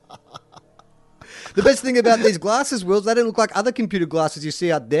 The best thing about these glasses, Will, is they don't look like other computer glasses you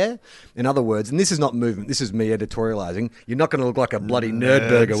see out there. In other words, and this is not Movement, this is me editorializing, you're not going to look like a bloody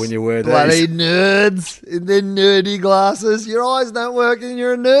nerdburger when you wear these. Bloody nerds in their nerdy glasses. Your eyes don't work and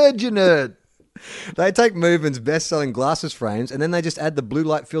you're a nerd, you nerd. They take Movement's best-selling glasses frames and then they just add the blue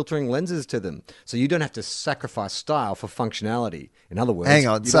light filtering lenses to them. So you don't have to sacrifice style for functionality. In other words,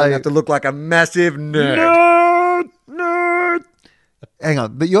 you don't have to look like a massive nerd. Nerd! Hang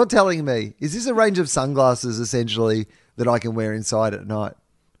on, but you're telling me, is this a range of sunglasses essentially that I can wear inside at night?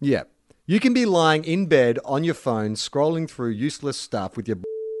 Yeah. You can be lying in bed on your phone, scrolling through useless stuff with your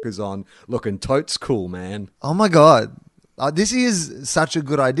on, looking totes cool, man. Oh my God. This is such a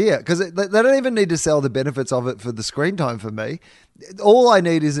good idea, because they don't even need to sell the benefits of it for the screen time for me. All I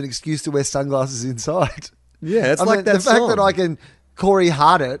need is an excuse to wear sunglasses inside. Yeah, it's like that the fact that I can Corey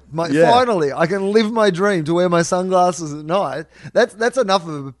Hart it. Finally, I can live my dream to wear my sunglasses at night. That's enough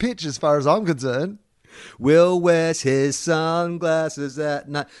of a pitch as far as I'm concerned. Will wears his sunglasses at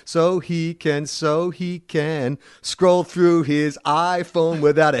night so he can scroll through his iPhone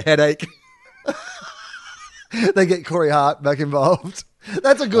without a headache. They get Corey Hart back involved.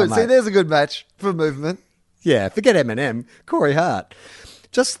 That's a good. See, there's a good match for Movement. Yeah, forget Eminem, Corey Hart.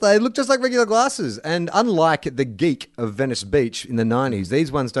 They look just like regular glasses. And unlike the Geek of Venice Beach in the 90s,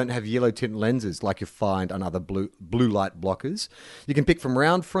 these ones don't have yellow tint lenses like you find on other blue light blockers. You can pick from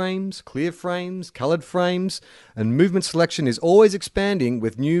round frames, clear frames, coloured frames, and Movement selection is always expanding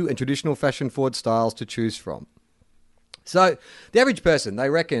with new and traditional fashion-forward styles to choose from. So the average person, they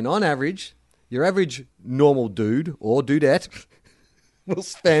reckon, on average, your average normal dude or dudette will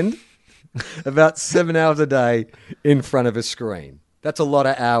spend about 7 hours a day in front of a screen. That's a lot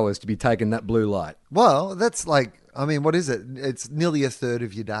of hours to be taking that blue light. Well, that's what is it? It's nearly a third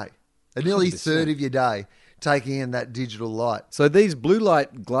of your day. Nearly 1/3 of your day taking in that digital light. So these blue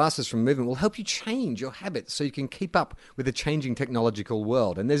light glasses from Movement will help you change your habits so you can keep up with the changing technological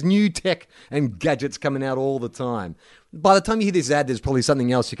world. And there's new tech and gadgets coming out all the time. By the time you hear this ad, there's probably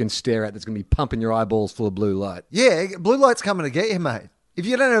something else you can stare at that's going to be pumping your eyeballs full of blue light. Yeah, blue light's coming to get you, mate. If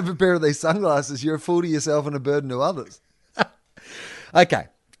you don't have a pair of these sunglasses, you're a fool to yourself and a burden to others. Okay.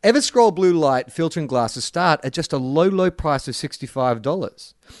 Everscroll blue light filtering glasses start at just a low price of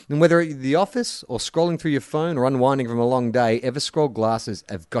 $65. And whether at the office or scrolling through your phone or unwinding from a long day, Everscroll glasses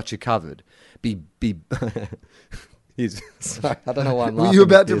have got you covered. Sorry, I don't know why I'm laughing. Were you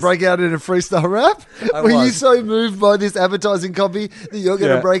about to break out in a freestyle rap? Were you so moved by this advertising copy that you're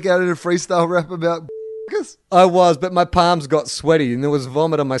going to break out in a freestyle rap about us? I was, but my palms got sweaty and there was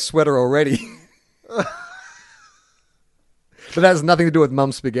vomit on my sweater already. But that has nothing to do with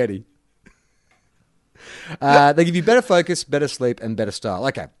mum spaghetti. They give you better focus, better sleep, and better style.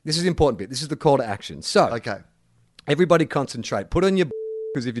 Okay, this is the important bit. This is the call to action. So, Everybody concentrate. Put on your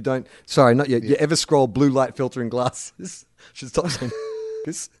because if you don't, sorry, not yet. You ever scroll blue light filtering glasses? Should stop saying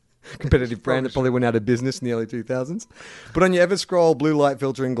this. Competitive brand that probably went out of business in the early 2000s. Put on your Everscroll blue light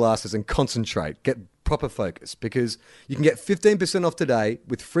filtering glasses and concentrate. Get proper focus because you can get 15% off today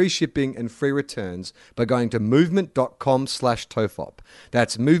with free shipping and free returns by going to movement.com/tofop.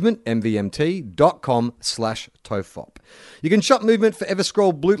 That's movement, MVMT.com/tofop. You can shop Movement for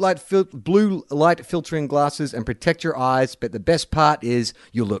Everscroll blue light filtering glasses and protect your eyes, but the best part is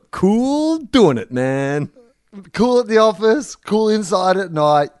you'll look cool doing it, man. Cool at the office, cool inside at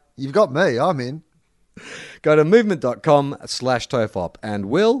night. You've got me. I'm in. Go to movement.com/tofop and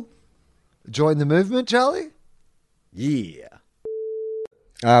Will Join the movement, Charlie? Yeah.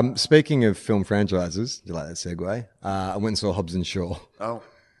 Speaking of film franchises, do you like that segue? I went and saw Hobbs and Shaw. Oh,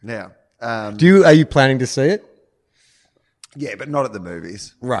 now. Are you planning to see it? Yeah, but not at the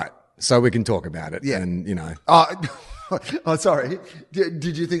movies. Right. So we can talk about it. Yeah. And, Oh, sorry.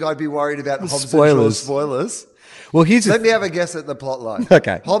 Did you think I'd be worried about Hobbs Spoilers. and Shaw spoilers? Well, here's Let me have a guess at the plot line.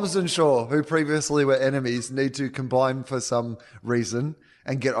 Okay. Hobbs and Shaw, who previously were enemies, need to combine for some reason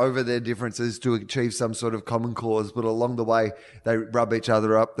and get over their differences to achieve some sort of common cause. But along the way, they rub each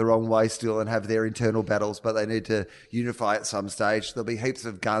other up the wrong way still and have their internal battles, but they need to unify at some stage. There'll be heaps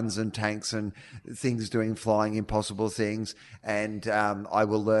of guns and tanks and things doing flying impossible things. And I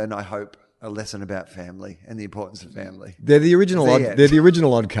will learn, I hope, a lesson about family and the importance of family. They're the original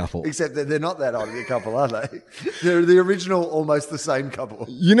odd couple. Except that they're not that odd a couple, are they? They're the original, almost the same couple.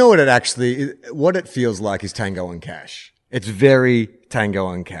 You know what it feels like is Tango and Cash. It's very Tango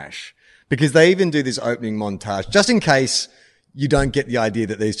and Cash because they even do this opening montage just in case you don't get the idea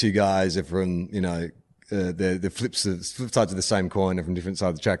that these two guys are from, the flip sides of the same coin and from different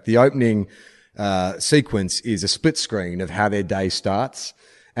sides of the track. The opening sequence is a split screen of how their day starts.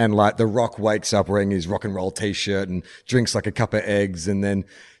 And like The Rock wakes up wearing his rock and roll t-shirt and drinks like a cup of eggs. And then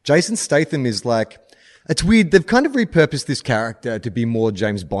Jason Statham is like, it's weird. They've kind of repurposed this character to be more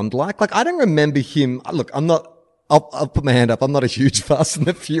James Bond-like. Like I don't remember him. Look, I'll put my hand up. I'm not a huge Fast and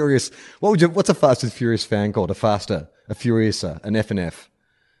the Furious. What's a Fast and Furious fan called? A Faster, a Furiouser, an F&F.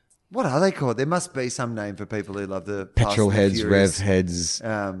 What are they called? There must be some name for people who love the petrol Fast and heads, Furious, rev heads,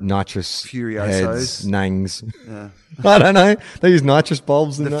 nitrous Furiosos. heads, nangs. Yeah. I don't know. They use nitrous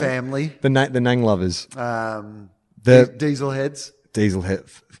bulbs. The family. The nang lovers. The diesel heads. Diesel head.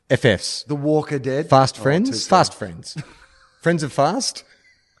 FFs. The Walker Dead. Fast friends. Fast friends. Friends of Fast.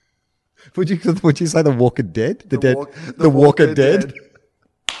 Would you say the Walker Dead? The Walker Dead.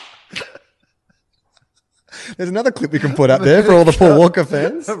 There's another clip we can put up there for all the Paul Walker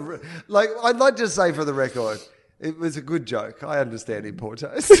fans. Like, I'd like to say for the record, it was a good joke. I understand in poor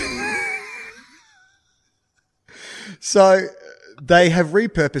taste. So they have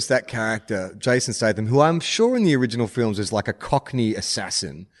repurposed that character, Jason Statham, who I'm sure in the original films is like a Cockney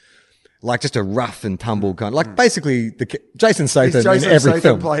assassin. Like just a rough and tumble kind, like basically Jason Statham in every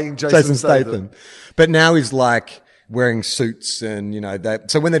film. Playing Jason Statham. But now he's like wearing suits and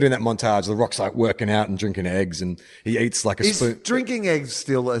so when they're doing that montage, The Rock's like working out and drinking eggs and he eats like a spoon. Is drinking eggs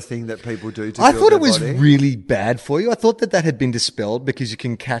still a thing that people do to I build thought their it was body? really bad for you. I thought that had been dispelled because you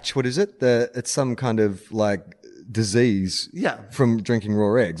can catch, what is it? It's some kind of like disease from drinking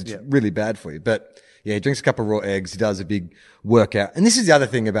raw eggs. It's really bad for you. But yeah, he drinks a couple of raw eggs. He does a big workout. And this is the other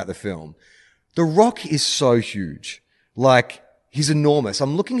thing about the film. The Rock is so huge. Like, he's enormous.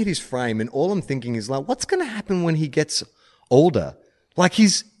 I'm looking at his frame and all I'm thinking is like, what's going to happen when he gets older? Like,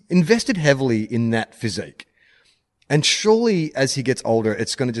 he's invested heavily in that physique. And surely as he gets older,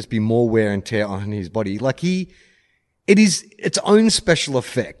 it's going to just be more wear and tear on his body. Like it is its own special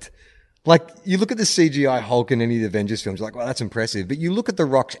effect. Like, you look at the CGI Hulk in any of the Avengers films, you're like, wow, that's impressive. But you look at The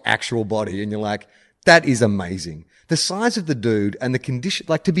Rock's actual body and you're like, that is amazing. The size of the dude and the condition,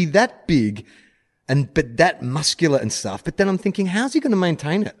 like to be that big but that muscular and stuff. But then I'm thinking, how's he going to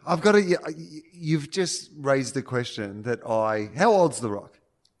maintain it? You've just raised the question how old's The Rock?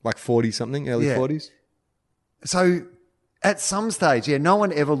 Like 40 something, early 40s? So at some stage, no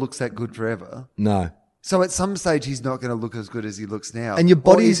one ever looks that good forever. No. So at some stage, he's not going to look as good as he looks now. And your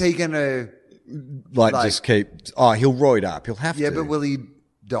body, is he going to just keep? Oh, he'll roid up. He'll have to. Yeah, but will he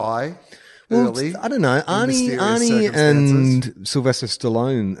die early? I don't know. Arnie and Sylvester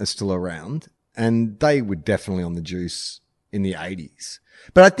Stallone are still around, and they were definitely on the juice in the 80s.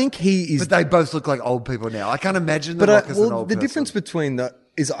 But I think he is. But they both look like old people now. I can't imagine The Rock as an old person. The difference between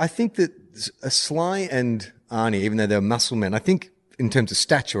is I think that Sly and Arnie, even though they're muscle men, I think in terms of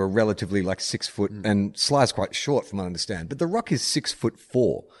stature are relatively like 6 foot, and Sly's quite short from what I understand. But The Rock is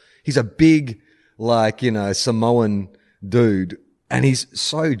 6'4". He's a big, Samoan dude, and he's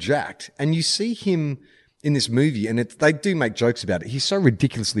so jacked. And you see him in this movie, and they do make jokes about it. He's so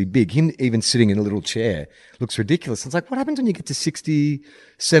ridiculously big. Him even sitting in a little chair looks ridiculous. It's like, what happens when you get to 60,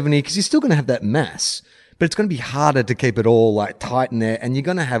 70? Because you're still going to have that mass, but it's going to be harder to keep it all like tight in there, and you're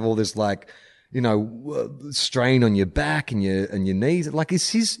going to have all this like, strain on your back and your knees. Like, is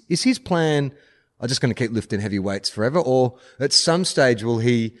his plan? I'm just going to keep lifting heavy weights forever, or at some stage will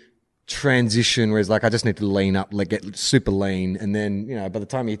he transition where he's like, I just need to lean up, like get super lean, and then by the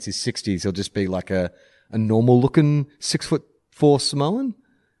time he hits his 60s, he'll just be like a normal looking 6'4" Samoan?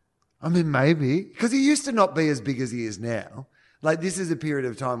 I mean, maybe. Because he used to not be as big as he is now. Like, this is a period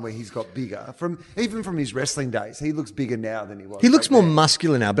of time where he's got bigger. Even from his wrestling days, he looks bigger now than he was. He looks more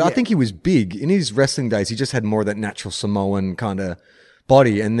muscular now, but I think he was big. In his wrestling days, he just had more of that natural Samoan kind of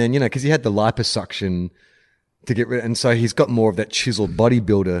body. And then, because he had the liposuction to get rid, and so he's got more of that chiseled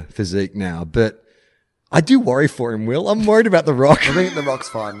bodybuilder physique now. But I do worry for him, Will. I'm worried about The Rock. I think The Rock's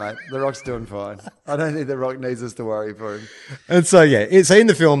fine, mate. The Rock's doing fine. I don't think The Rock needs us to worry for him. And so, so in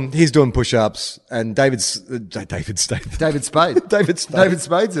the film, he's doing push-ups, and David Spade. David Spade. David Spade. David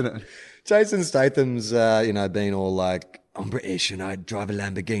Spade's in it. Jason Statham's, being all like, I'm British and I drive a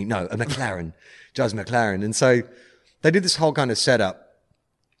Lamborghini. No, a McLaren. Drives a McLaren. And so they did this whole kind of setup.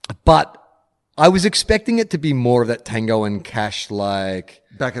 But I was expecting it to be more of that Tango and Cash, like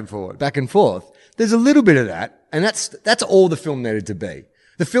back and forth. There's a little bit of that, and that's all the film needed to be.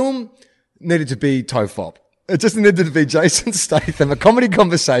 The film needed to be Tofop. It just needed to be Jason Statham, a comedy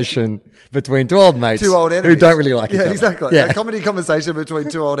conversation between two old mates enemies who don't really like each other. Exactly. Yeah, a comedy conversation between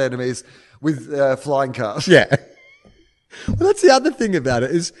two old enemies with flying cars. Yeah. Well, that's the other thing about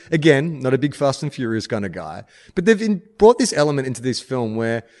it is, again, not a big Fast and Furious kind of guy, but they've brought this element into this film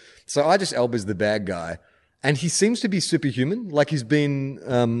where, so Idris Elba's the bad guy, and he seems to be superhuman. Like he's been,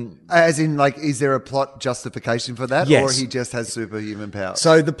 as in, like, is there a plot justification for that, yes, or he just has superhuman powers?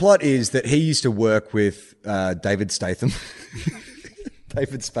 So the plot is that he used to work with David Statham,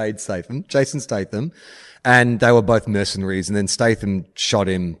 Jason Statham, and they were both mercenaries. And then Statham shot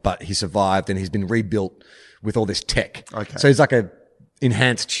him, but he survived, and he's been rebuilt with all this tech. Okay, so he's like a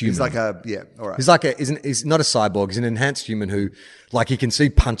enhanced human. He's like all right. He's not a cyborg. He's an enhanced human who, like, he can see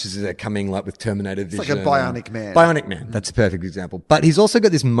punches as they're coming, like with Terminator vision. It's like a bionic man. Bionic man. That's a perfect example. But he's also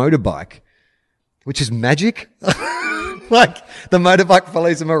got this motorbike, which is magic. Like, the motorbike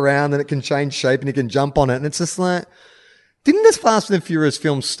follows him around and it can change shape and he can jump on it. And it's just like, didn't this Fast and Furious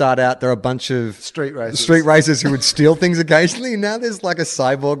film start out, there are a bunch of street racers who would steal things occasionally? Now there's like a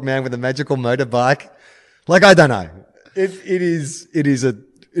cyborg man with a magical motorbike. Like, I don't know. It's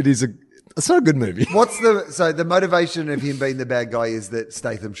not a good movie. So the motivation of him being the bad guy is that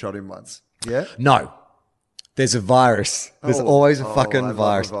Statham shot him once? Yeah? No. There's a virus. There's always a fucking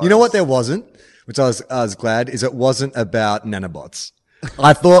virus. You know what there wasn't? Which I was glad, is it wasn't about nanobots.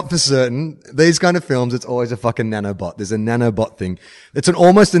 I thought for certain, these kind of films, it's always a fucking nanobot. There's a nanobot thing. It's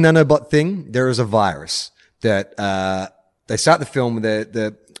almost a nanobot thing. There is a virus that, they start the film with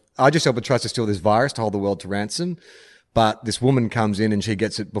Idris Elba tries to steal this virus to hold the world to ransom. But this woman comes in and she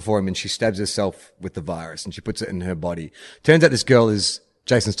gets it before him and she stabs herself with the virus and she puts it in her body. Turns out this girl is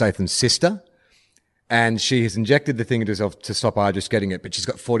Jason Statham's sister and she has injected the thing into herself to stop Idris getting it, but she's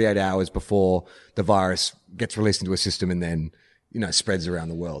got 48 hours before the virus gets released into her system and then, spreads around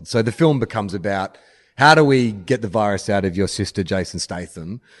the world. So the film becomes about how do we get the virus out of your sister, Jason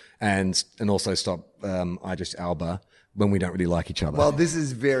Statham, and also stop Idris Elba when we don't really like each other. Well, this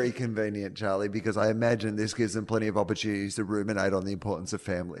is very convenient, Charlie, because I imagine this gives them plenty of opportunities to ruminate on the importance of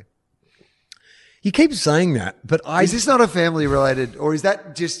family. You keep saying that, but Is this not a family related, or is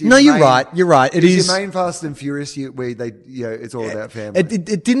that just your No, you're right. You're right. It is your main Fast and Furious where they, it's all about family. They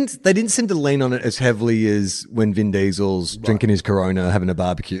didn't seem to lean on it as heavily as when Vin Diesel's drinking his Corona, having a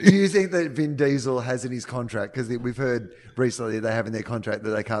barbecue. Do you think that Vin Diesel has in his contract, because we've heard recently they have in their contract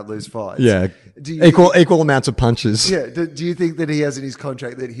that they can't lose fights? Yeah. Equal amounts of punches. Yeah. Do you think that he has in his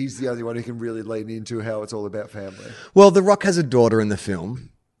contract that he's the only one who can really lean into how it's all about family? Well, The Rock has a daughter in the film.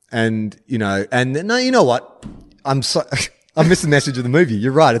 And, you know what? I'm missing the message of the movie.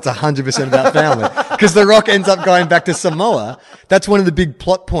 You're right. It's 100% about family. Because The Rock ends up going back to Samoa. That's one of the big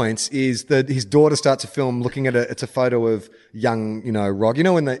plot points is that his daughter starts a film looking at it's a photo of young, Rock.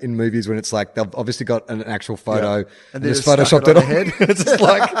 In movies when it's like they've obviously got an actual photo and they just just photoshopped it it on on. the head. It's just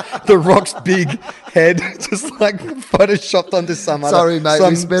like The Rock's big head, just like photoshopped onto some other. Sorry, mate.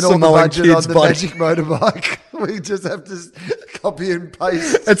 We spent all the Samoan budget on kid's the body. magic motorbike. We just have to copy and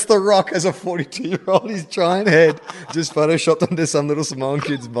paste. It's The Rock as a 42-year-old, his giant head just photoshopped onto some little Samoan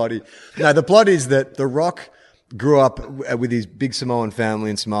kid's body. No, the plot is that The Rock grew up with his big Samoan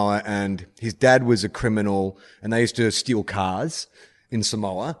family in Samoa, and his dad was a criminal, and they used to steal cars in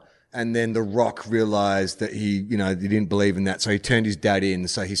Samoa. And then The Rock realized that he didn't believe in that. So he turned his dad in.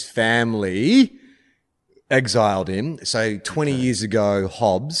 So his family exiled him. So 20 years ago,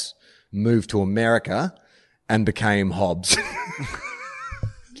 Hobbs moved to America and became Hobbs.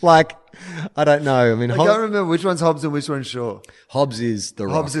 Like, I don't know. I mean, I can't remember which one's Hobbs and which one's Shaw. Hobbs is The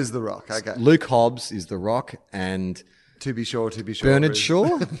Rock. Hobbs is The Rock. Okay. Luke Hobbs is The Rock, and To be sure. Bernard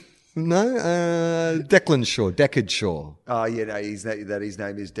Shaw? No, Declan Shaw, Deckard Shaw. Oh, yeah, no, his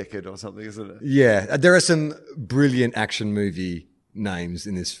name is Deckard or something, isn't it? Yeah, there are some brilliant action movie names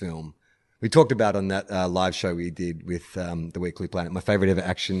in this film. We talked about on that live show we did with the Weekly Planet. My favorite ever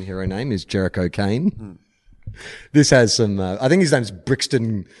action hero name is Jericho Kane. This has some, I think his name's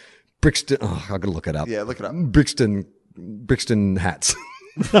Brixton, oh, I've got to look it up. Yeah, look it up. Brixton Hats.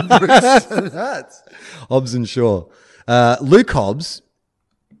 Brixton Hats. Hobbs and Shaw. Luke Hobbs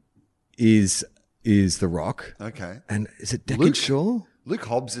is The Rock. Okay. And is it Deckard Shaw? Luke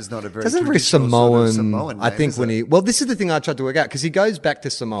Hobbs is not a very Doesn't very traditional Samoan. sort of Samoan name, I think is when it? well, this is the thing I tried to work out because he goes back to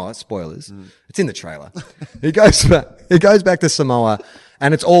Samoa. Spoilers. It's in the trailer. He goes back to Samoa,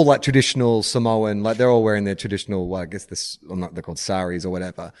 and it's all like traditional Samoan. Like they're all wearing their traditional. Well, I guess they're called saris or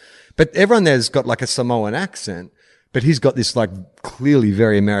whatever. But everyone there's got like a Samoan accent, but he's got this like clearly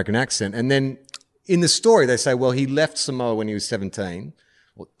very American accent. And then in the story they say, well, he left Samoa when he was 17,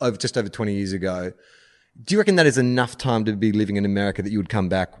 just over 20 years ago. Do you reckon that is enough time to be living in America that you would come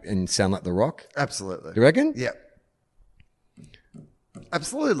back and sound like The Rock? Absolutely. Do you reckon? Yeah.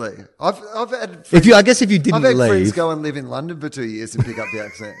 Absolutely. I've had friends, if you didn't I've had friends leave, go and live in London for 2 years and pick up the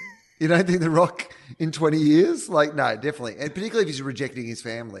accent. You don't think The Rock in 20 years? Like, no, definitely. And particularly if he's rejecting his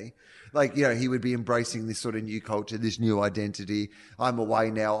family. Like, he would be embracing this sort of new culture, this new identity. I'm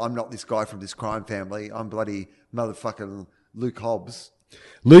away now. I'm not this guy from this crime family. I'm bloody motherfucking Luke Hobbs.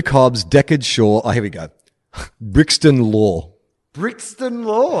 Luke Hobbs, Deckard Shaw. Oh, here we go. Brixton Law. Brixton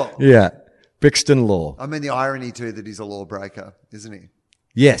Law. Yeah, Brixton Law. I mean, the irony too that he's a lawbreaker, isn't he?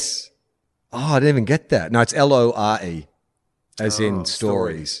 Yes. Oh, I didn't even get that. No, it's Lore, as in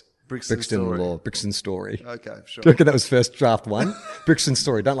stories. Brixton Story. Law. Brixton Story. Okay, sure. Do you reckon that was first draft one? Brixton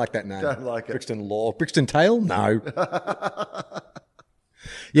Story. Don't like that name. Don't like it. Brixton Law. Brixton Tale? No.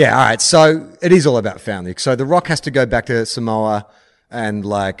 Yeah, all right. So it is all about family. So The Rock has to go back to Samoa and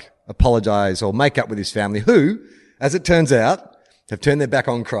like apologize or make up with his family who, as it turns out, have turned their back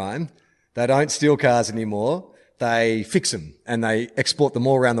on crime. They don't steal cars anymore. They fix them and they export them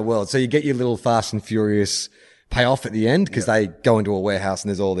all around the world. So you get your little Fast and Furious payoff at the end because they go into a warehouse and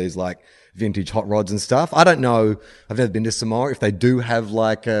there's all these like vintage hot rods and stuff. I don't know. I've never been to Samoa if they do have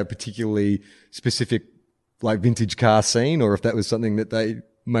like a particularly specific like vintage car scene or if that was something that they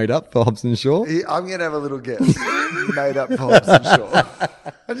made up for Hobbs and Shaw. I'm going to have a little guess. Made up for Hobbs and Shaw.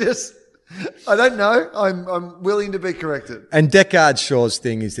 I don't know. I'm willing to be corrected. And Deckard Shaw's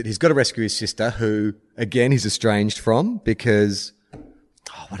thing is that he's got to rescue his sister, who again he's estranged from because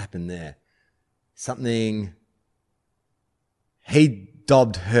what happened there? Something he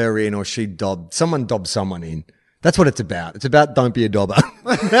dobbed her in, or someone dobbed someone in. That's what it's about. It's about don't be a dobber.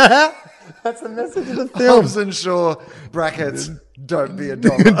 That's the message of the film. Hobbs and Shaw brackets. Don't be a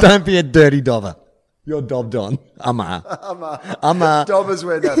dobber. Don't be a dirty dobber. You're dobbed on. Amma. Dobbers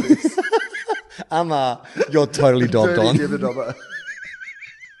wear nappies. You're totally dobbed Dirty on. Dibber dobber.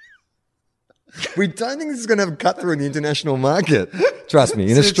 We don't think this is going to have a cut through in the international market. Trust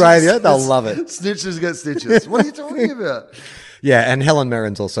me. In Australia, they'll love it. Snitches get stitches. What are you talking about? Yeah, and Helen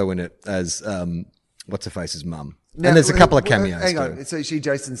Mirren's also in it as what's-her-face's mum. And there's a couple of cameos. Hang too. on. So is she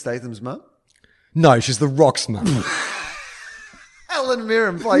Jason Statham's mum? No, she's The Rock's mum. Helen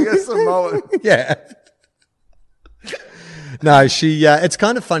Mirren playing a Samoan. Yeah. No, she. It's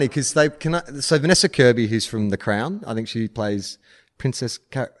kind of funny because so Vanessa Kirby, who's from The Crown, I think she plays Princess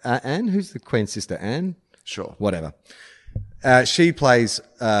Anne. Who's the Queen's sister? Anne. Sure. Whatever. She plays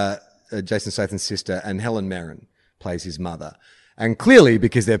Jason Statham's sister, and Helen Mirren plays his mother. And clearly,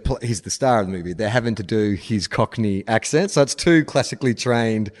 because he's the star of the movie, they're having to do his Cockney accent. So it's two classically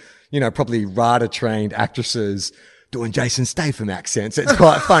trained, probably RADA-trained actresses doing Jason Statham accents. It's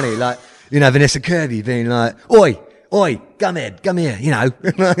quite funny. Like, Vanessa Kirby being like, oi, come here,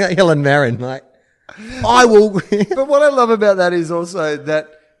 Helen Mirren, like, I will. But what I love about that is also that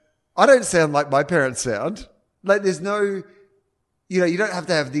I don't sound like my parents sound. Like, there's no, you don't have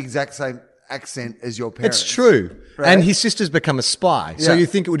to have the exact same accent as your parents. It's true. Right? And his sister's become a spy. So Yeah. you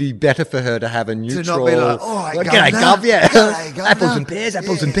think it would be better for her to have a neutral... To not be like, oh, g'day, Gov, yeah. G'day, Governor.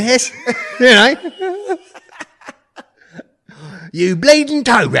 Apples and pears. You bleeding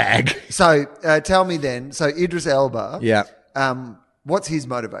toe rag. So tell me then, so Idris Elba, Yeah. what's his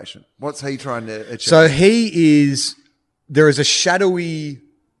motivation? What's he trying to achieve? So there is a shadowy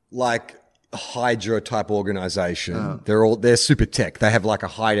like Hydra type organization. They're super tech. They have like a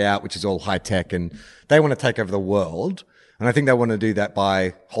hideout, which is all high tech, and they want to take over the world. And I think they want to do that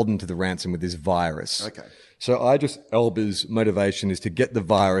by holding to the ransom with this virus. Okay. So Idris Elba's motivation is to get the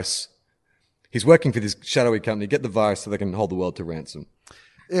virus. He's working for this shadowy company, get the virus so they can hold the world to ransom.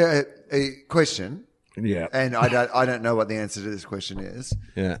 Yeah, a question. Yeah. And I don't know what the answer to this question is.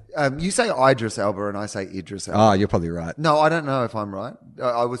 Yeah. You say Idris Elba and I say Idris Elba. Ah, you're probably right. No, I don't know if I'm right.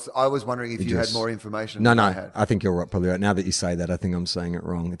 I was wondering if you had Idris. more information. No, than no. I had. I think you're probably right. Now that you say that, I think I'm saying it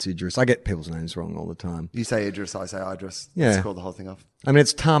wrong. It's Idris. I get people's names wrong all the time. You say Idris, I say Idris. Yeah. Let's call the whole thing off. I mean,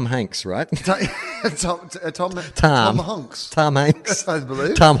 it's Tom Hanks, right? Tom Hanks. Tom Hanks. I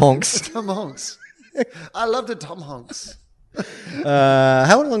believe. Tom Hanks. Tom Hanks. I love the Tom Hanks.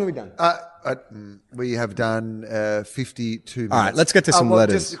 How long have we done? We have done 52 minutes. All right, let's get to some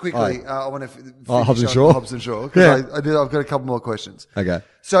letters. Just quickly, I want to Hobbs and Shaw? Hobbs and Shaw, because I've got a couple more questions. Okay.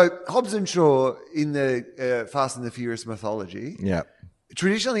 So Hobbs and Shaw in the Fast and the Furious mythology, Yeah.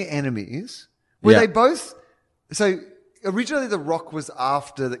 traditionally enemies. Were Yeah. they both? So originally The Rock was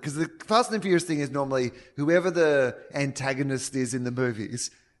after that, because the Fast and the Furious thing is normally whoever the antagonist is in the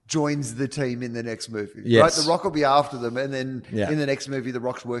movies joins the team in the next movie. Yes. Right? The Rock will be after them, and then Yeah. in the next movie, The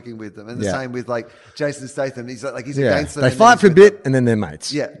Rock's working with them. And the Yeah. same with like Jason Statham. He's he's Yeah. against them. They and then fight he's for a with bit them. and then they're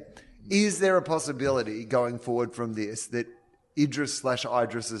mates. Yeah. Is there a possibility going forward from this that Idris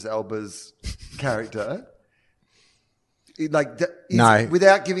Elba's character, No.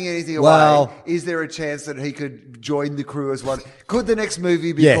 without giving anything away, Well- is there a chance that he could join the crew as one? Could the next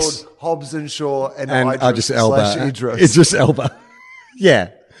movie be Yes. called Hobbs and Shaw and Idris Idris Elba. Idris? Idris Elba. Yeah.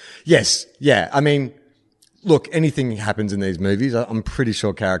 Yes. Yeah. I mean, look, anything happens in these movies. I'm pretty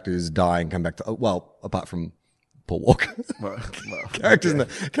sure characters die and come back to, well, apart from Paul Walker. characters in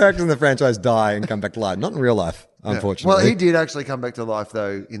the franchise die and come back to life. Not in real life, unfortunately. Well, he did actually come back to life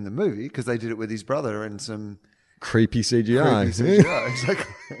though in the movie because they did it with his brother and some creepy CGI. creepy CGI.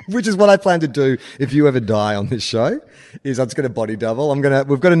 Exactly. Which is what I plan to do if you ever die on this show. Is I'm just going to body double.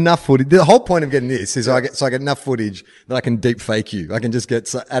 We've got enough footage. The whole point of getting this is I get enough footage that I can deep fake you. I can just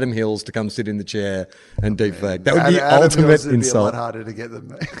get Adam Hills to come sit in the chair and deep fake. That would be Adam ultimate Hills would insult. Be a lot harder to get than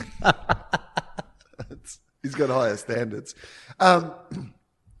me. He's got higher standards.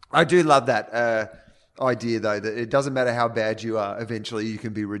 I do love that idea though that it doesn't matter how bad you are. Eventually, you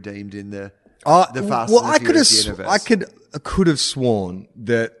can be redeemed in the Fast and the Furious universe. I could have sworn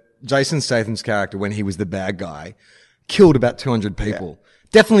that Jason Statham's character, when he was the bad guy, killed about 200 people. Yeah.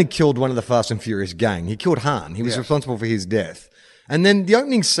 Definitely killed one of the Fast and Furious gang. He killed Han. He was responsible for his death. And then the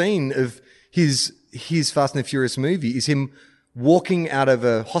opening scene of his Fast and the Furious movie is him walking out of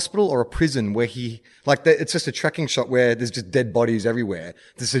a hospital or a prison where it's just a tracking shot where there's just dead bodies everywhere.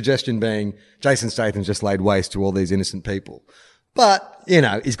 The suggestion being Jason Statham's just laid waste to all these innocent people. But,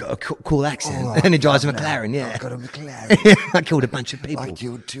 he's got a cool accent and he drives a McLaren, yeah. I've got a McLaren. I killed a bunch of people. I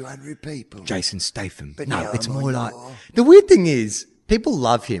killed 200 people. Jason Statham. But no, now it's I'm more on like... your- The weird thing is, people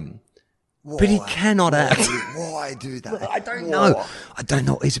love him, but he Why? cannot act. Why do that? I don't know. I don't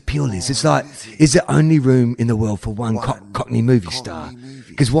know what his appeal is. It's like, is there only room in the world for one Cockney movie star?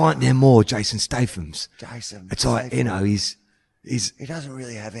 Because why aren't there more Jason Stathams? It's like, he's... He doesn't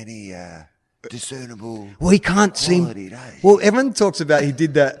really have any discernible. Well, he can't quality, seem. does he? Well, everyone talks about he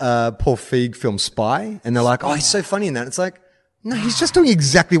did that Paul Feig film Spy, and they're like, "Oh, he's so funny in that." It's like, no, he's just doing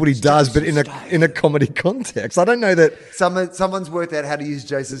exactly what he does, but in a comedy context. I don't know that. Someone's worked out how to use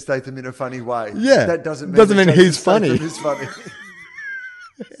Jason Statham in a funny way. Yeah, that doesn't mean that he's Jason funny. Statham is funny.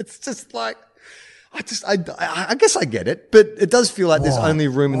 It's just like, I guess I get it, but it does feel like there's only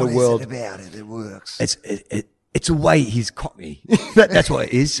room in the world. What is it about it that works? It's a way he's Cockney. That's what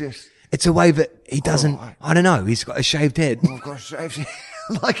it is. It's a way that he doesn't. I don't know. He's got a shaved head. Oh gosh,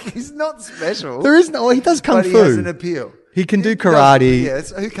 like he's not special. There is no. He does kung but fu. He has an appeal. He can do karate.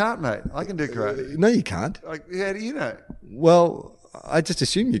 Yes, who can't, mate? I can do karate. No, you can't. Like, how do you know? Well, I just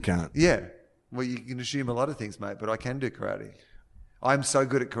assume you can't. Yeah. Well, you can assume a lot of things, mate, but I can do karate. I'm so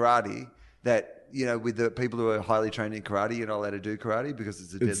good at karate that, with the people who are highly trained in karate, you're not allowed to do karate because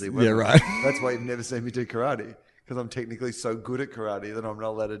it's a deadly weapon. Yeah, right. That's why you've never seen me do karate. Because I'm technically so good at karate that I'm not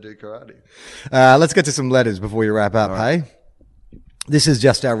allowed to do karate. Let's get to some letters before we wrap up, hey? This is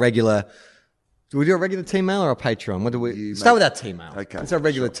just our regular... Do we do a regular team mail or a Patreon? What do we... Start with our team mail. Okay. It's our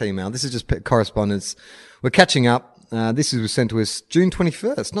regular team mail. This is just correspondence. We're catching up. This was sent to us June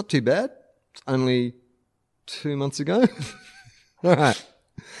 21st. Not too bad. It's only 2 months ago. All right.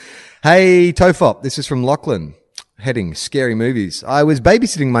 Hey, Tofop. This is from Lachlan. Heading, scary movies. I was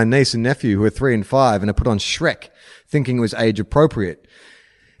babysitting my niece and nephew who are 3 and 5 and I put on Shrek, thinking it was age appropriate.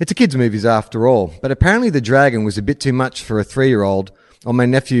 It's a kids' movies after all, but apparently the dragon was a bit too much for a 3-year-old or my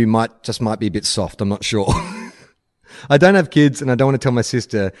nephew might be a bit soft. I'm not sure. I don't have kids, and I don't want to tell my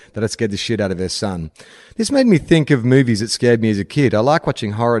sister that I scared the shit out of her son. This made me think of movies that scared me as a kid. I like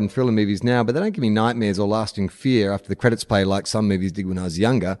watching horror and thriller movies now, but they don't give me nightmares or lasting fear after the credits play like some movies did when I was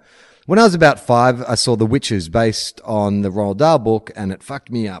younger. When I was about 5, I saw The Witches based on the Roald Dahl book, and it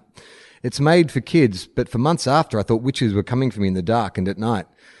fucked me up. It's made for kids, but for months after, I thought witches were coming for me in the dark and at night.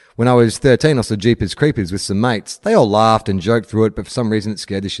 When I was 13, I saw Jeepers Creepers with some mates. They all laughed and joked through it, but for some reason it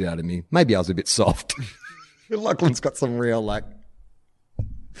scared the shit out of me. Maybe I was a bit soft. Lachlan's got some real,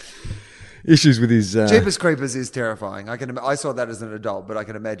 issues with his... Jeepers Creepers is terrifying. I saw that as an adult, but I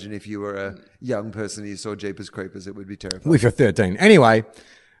can imagine if you were a young person and you saw Jeepers Creepers, it would be terrifying. If you're 13. Anyway,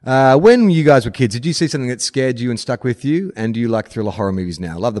 when you guys were kids, did you see something that scared you and stuck with you? And do you like thriller horror movies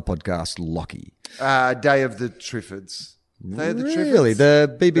now? Love the podcast, Lockie. Day of the Triffids. Day of the Triffids. Really?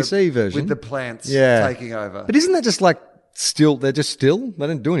 The BBC version? With the plants taking over. But isn't that just still? They're just still? They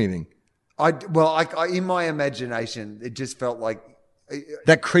don't do anything. In my imagination, it just felt like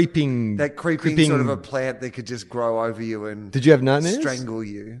that creeping sort of a plant that could just grow over you and did you have nightmares? Strangle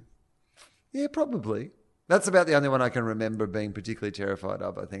you. Yeah, probably. That's about the only one I can remember being particularly terrified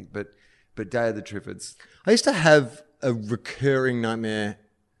of, I think. But Day of the Triffids. I used to have a recurring nightmare,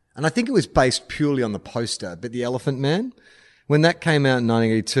 and I think it was based purely on the poster, but The Elephant Man. When that came out in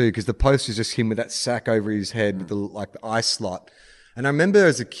 1982, because the poster is just him with that sack over his head with the eye slot. And I remember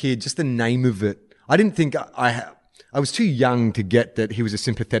as a kid, just the name of it. I didn't think I was too young to get that he was a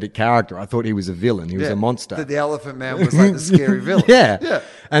sympathetic character. I thought he was a villain. He was a monster. That the Elephant Man was like the scary villain. Yeah.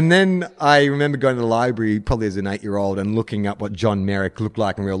 And then I remember going to the library, probably as an 8-year-old, and looking up what John Merrick looked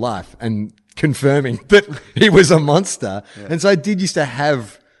like in real life and confirming that he was a monster. Yeah. And so I used to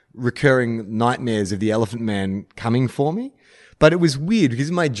have recurring nightmares of the Elephant Man coming for me. But it was weird because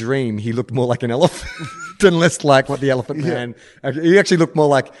in my dream, he looked more like an elephant and less like what the Elephant Man. He actually looked more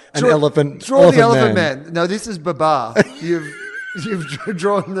like an elephant. Draw the Elephant Man. No, this is Babar. You've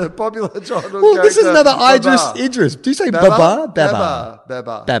drawn the popular childhood Well, character. this is another Idris. Do you say Babar? Babar.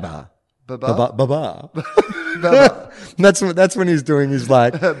 Babar. Babar. That's when he's doing his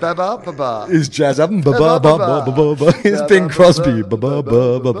Babar. His jazz album. Babar. His Bing Crosby.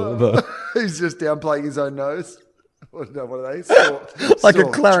 Babar. He's just downplaying his own nose. What are they? Like a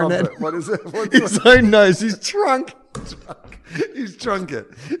clarinet. Trumpet. What is it? His own nose. He's trunk. He's trunking.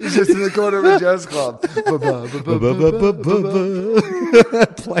 He's just in the corner of a jazz club.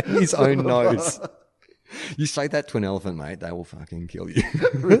 Playing his own nose. You say that to an elephant, mate, they will fucking kill you.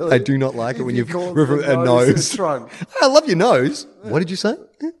 Really? They do not like it when you refer a nose. Trunk. I love your nose. What did you say?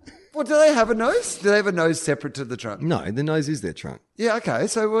 Well, do they have a nose? Do they have a nose separate to the trunk? No, the nose is their trunk. Yeah, okay.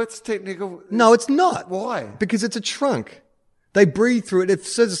 So what's technical? No, it's not. Why? Because it's a trunk. They breathe through it. It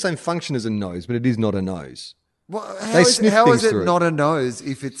serves the same function as a nose, but it is not a nose. Well, They sniff how things is through it it. not a nose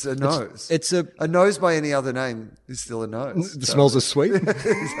if it's a nose? It's a nose by any other name is still a nose. It smells as sweet.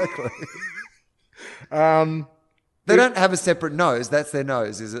 Exactly. They don't have a separate nose. That's their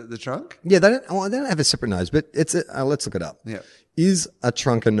nose. Is it the trunk? Yeah, they don't have a separate nose, but it's let's look it up. Yeah. Is a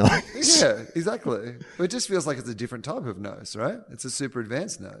trunk a nose? Yeah, exactly. Well, it just feels like it's a different type of nose, right? It's a super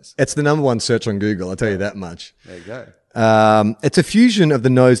advanced nose. It's the number one search on Google, I'll tell you that much. There you go. It's a fusion of the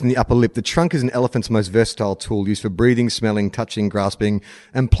nose and the upper lip. The trunk is an elephant's most versatile tool used for breathing, smelling, touching, grasping,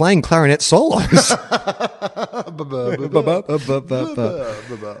 and playing clarinet solos. It's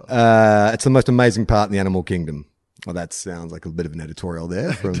the most amazing part in the animal kingdom. Well, that sounds like a bit of an editorial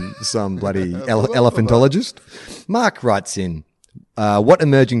there from some bloody elephantologist. Mark writes in, what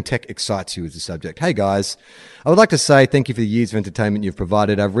emerging tech excites you is the subject. Hey guys, I would like to say thank you for the years of entertainment you've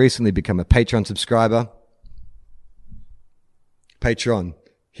provided. I've recently become a Patreon subscriber. Patreon.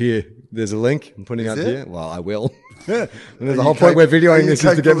 Here, there's a link. I'm putting it up here. Well, I will. And there's the whole point we're videoing this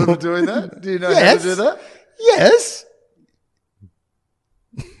is to get more. Doing that? Do you know how to do that? Yes.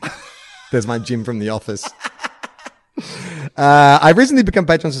 There's my Jim from The Office. I've recently become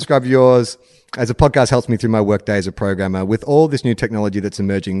Patreon subscriber of yours as a podcast helps me through my workday as a programmer. With all this new technology that's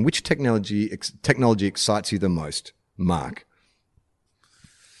emerging, which technology excites you the most? Mark.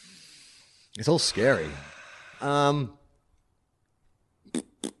 It's all scary.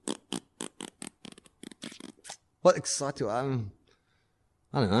 What excites you? I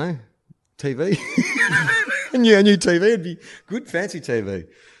don't know. TV. a new TV. It'd be good, fancy TV.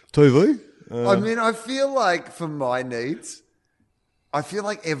 TV? I mean, I feel like for my needs, I feel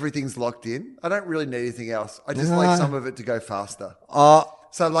like everything's locked in. I don't really need anything else. I just like some of it to go faster.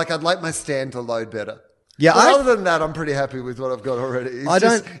 So like I'd like my stand to load better. Yeah, But other than that, I'm pretty happy with what I've got already.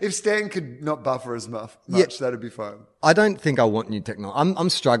 If Stan could not buffer as much, that'd be fine. I don't think I want new technology. I'm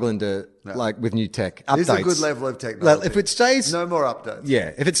struggling to with new tech updates. There's a good level of technology. If it stays, no more updates.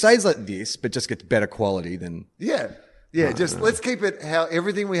 Yeah, if it stays like this, but just gets better quality, then just let's keep it how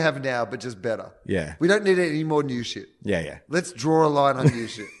everything we have now, but just better. Yeah. We don't need any more new shit. Yeah. Let's draw a line on new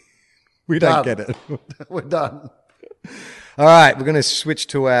shit. We don't get it. We're done. All right, we're going to switch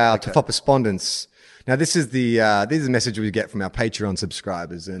to our top respondents. Now, this is the message we get from our Patreon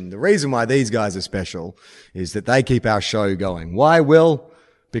subscribers, and the reason why these guys are special is that they keep our show going. Why, Will?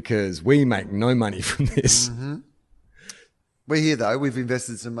 Because we make no money from this. Mm-hmm. We're here though. We've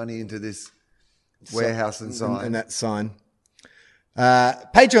invested some money into this warehouse and sign. And that sign.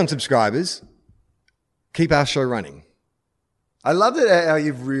 Patreon subscribers keep our show running. I love that how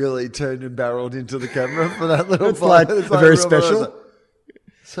you've really turned and barreled into the camera for that little It's like very special.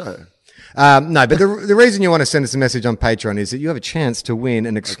 No, but the reason you want to send us a message on Patreon is that you have a chance to win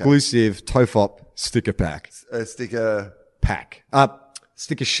an exclusive TOEFOP sticker pack. A sticker pack.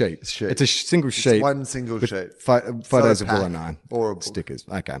 Sticker sheet. It's a single sheet. It's one single sheet. Photos of Will and I. Or a book. Stickers.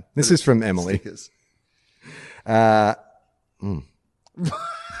 Okay. This is from Emily. Stickers. I don't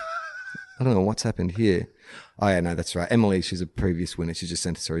know what's happened here. Oh, yeah, no, that's right. Emily, she's a previous winner. She just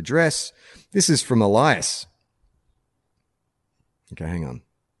sent us her address. This is from Elias. Okay, hang on.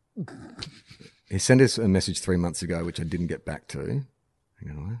 He sent us a message 3 months ago, which I didn't get back to.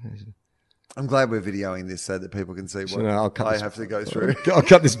 Hang on. I'm glad we're videoing this so that people can see what I have to go through. I'll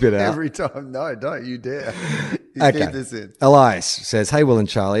cut this bit out. Every time. No, don't you dare. Okay. Keep this in. Elias says, hey, Will and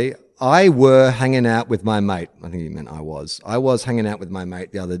Charlie, I were hanging out with my mate. I think he meant I was. I was hanging out with my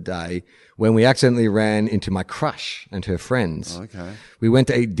mate the other day when we accidentally ran into my crush and her friends. Okay. We went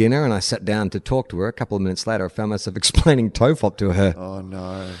to eat dinner and I sat down to talk to her. A couple of minutes later, I found myself explaining TOEFOP to her. Oh,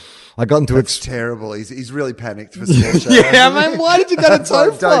 no. I got into It's terrible. He's really panicked for small show. Yeah, man, why did you go to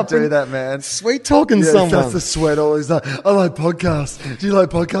TOEFOP? Don't do that, man. Sweet talking Yeah, someone. that's the sweat always like, I like podcasts. Do you like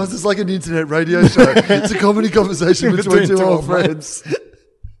podcasts? It's like an internet radio show. It's a comedy conversation between two old friends.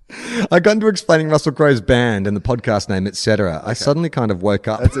 I got into explaining Russell Crowe's band and the podcast name, etc. I suddenly kind of woke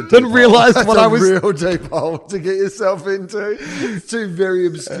up That's and realized what I was... That's a real deep hole to get yourself into. It's two very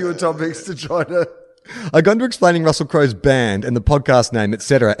obscure topics to try to... I got into explaining Russell Crowe's band and the podcast name,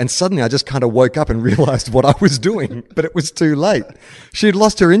 etc. And suddenly I just kind of woke up and realized what I was doing, but it was too late. She had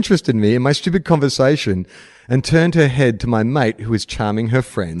lost her interest in me and my stupid conversation and turned her head to my mate who is charming her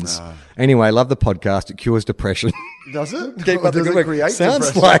friends. Anyway, love the podcast. It cures depression. Does it? Keep up the Does good it work. create Sounds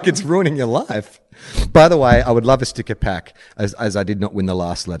depression? like it's ruining your life. By the way, I would love a sticker pack as I did not win the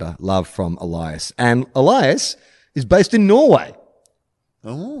last letter. Love from Elias. And Elias is based in Norway.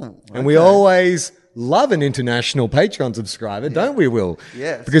 Oh, okay. And we always love an international Patreon subscriber, don't we, Will?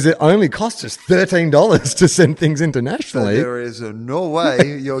 Yes. Because it only costs us $13 to send things So internationally. there is no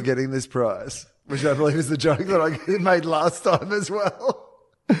way you're getting this prize, which I believe is the joke that I made last time as well.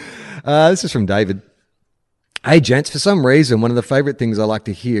 This is from David. Hey, gents, for some reason, one of the favorite things I like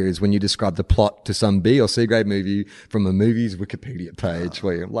to hear is when you describe the plot to some B or C grade movie from a movie's Wikipedia page.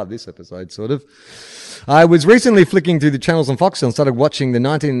 Well, you love this episode, sort of. I was recently flicking through the channels on Foxtel and started watching the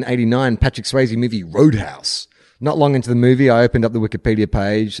 1989 Patrick Swayze movie Roadhouse. Not long into the movie, I opened up the Wikipedia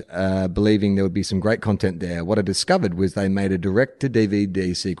page, believing there would be some great content there. What I discovered was they made a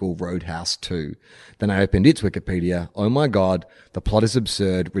direct-to-DVD sequel, Roadhouse 2. Then I opened its Wikipedia. Oh my God, the plot is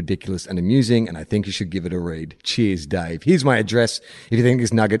absurd, ridiculous, and amusing, and I think you should give it a read. Cheers, Dave. Here's my address if you think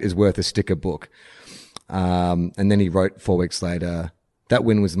this nugget is worth a sticker book. And then he wrote 4 weeks later, that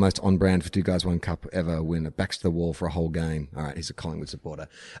win was the most on-brand for Two Guys One Cup ever win. It backs to the wall for a whole game. All right, he's a Collingwood supporter.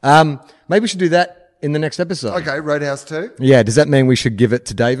 Maybe we should do that in the next episode. Okay, Roadhouse 2. Yeah, does that mean we should give it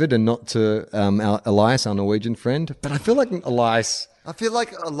to David and not to Elias, our Norwegian friend? But I feel like Elias... I feel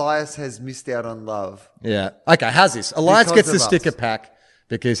like Elias has missed out on love. Yeah. Okay, how's this? Elias Because gets the of us. sticker pack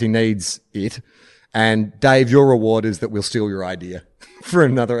because he needs it. And Dave, your reward is that we'll steal your idea for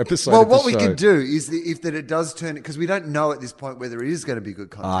another episode Well, of the what we show. could do is if it does turn it, because we don't know at this point whether it is going to be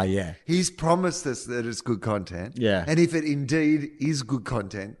good content. Ah, yeah. He's promised us that it's good content. Yeah. And if it indeed is good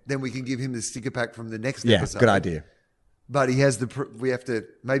content, then we can give him the sticker pack from the next Yeah, episode. good idea. But he has we have to,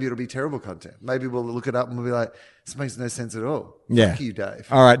 maybe it'll be terrible content. Maybe we'll look it up and we'll be like, this makes no sense at all. Yeah. Fuck you, Dave.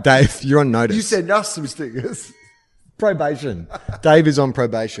 All right, Dave, you're on notice. You send us some stickers. probation. Dave is on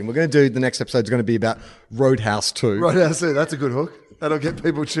probation. We're going to do the next episode is going to be about Roadhouse 2. Roadhouse 2, that's a good hook. That'll get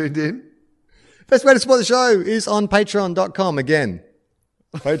people tuned in. Best way to support the show is on patreon.com. Again,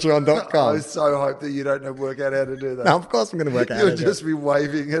 Patreon.com. I so hope that you don't work out how to do that. No, of course I'm going to work out. You'll just be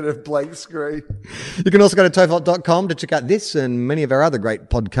waving at a blank screen. You can also go to tofop.com to check out this and many of our other great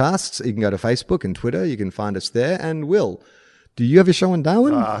podcasts. You can go to Facebook and Twitter. You can find us there. And Will, do you have your show in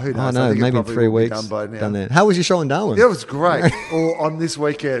Darwin? Who knows? Oh, no, I think it maybe in probably 3 will be weeks. done by now. Done there. How was your show in Darwin? It was great. Or on this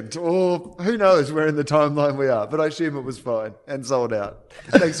weekend. Or who knows where in the timeline we are. But I assume it was fine and sold out.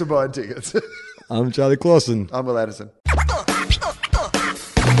 Thanks for buying tickets. I'm Charlie Clausen. I'm Will Addison.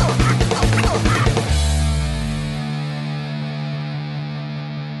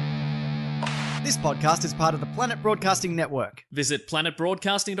 This podcast is part of the Planet Broadcasting Network. Visit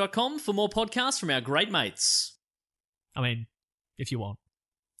planetbroadcasting.com for more podcasts from our great mates. I mean, if you want.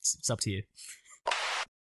 It's up to you.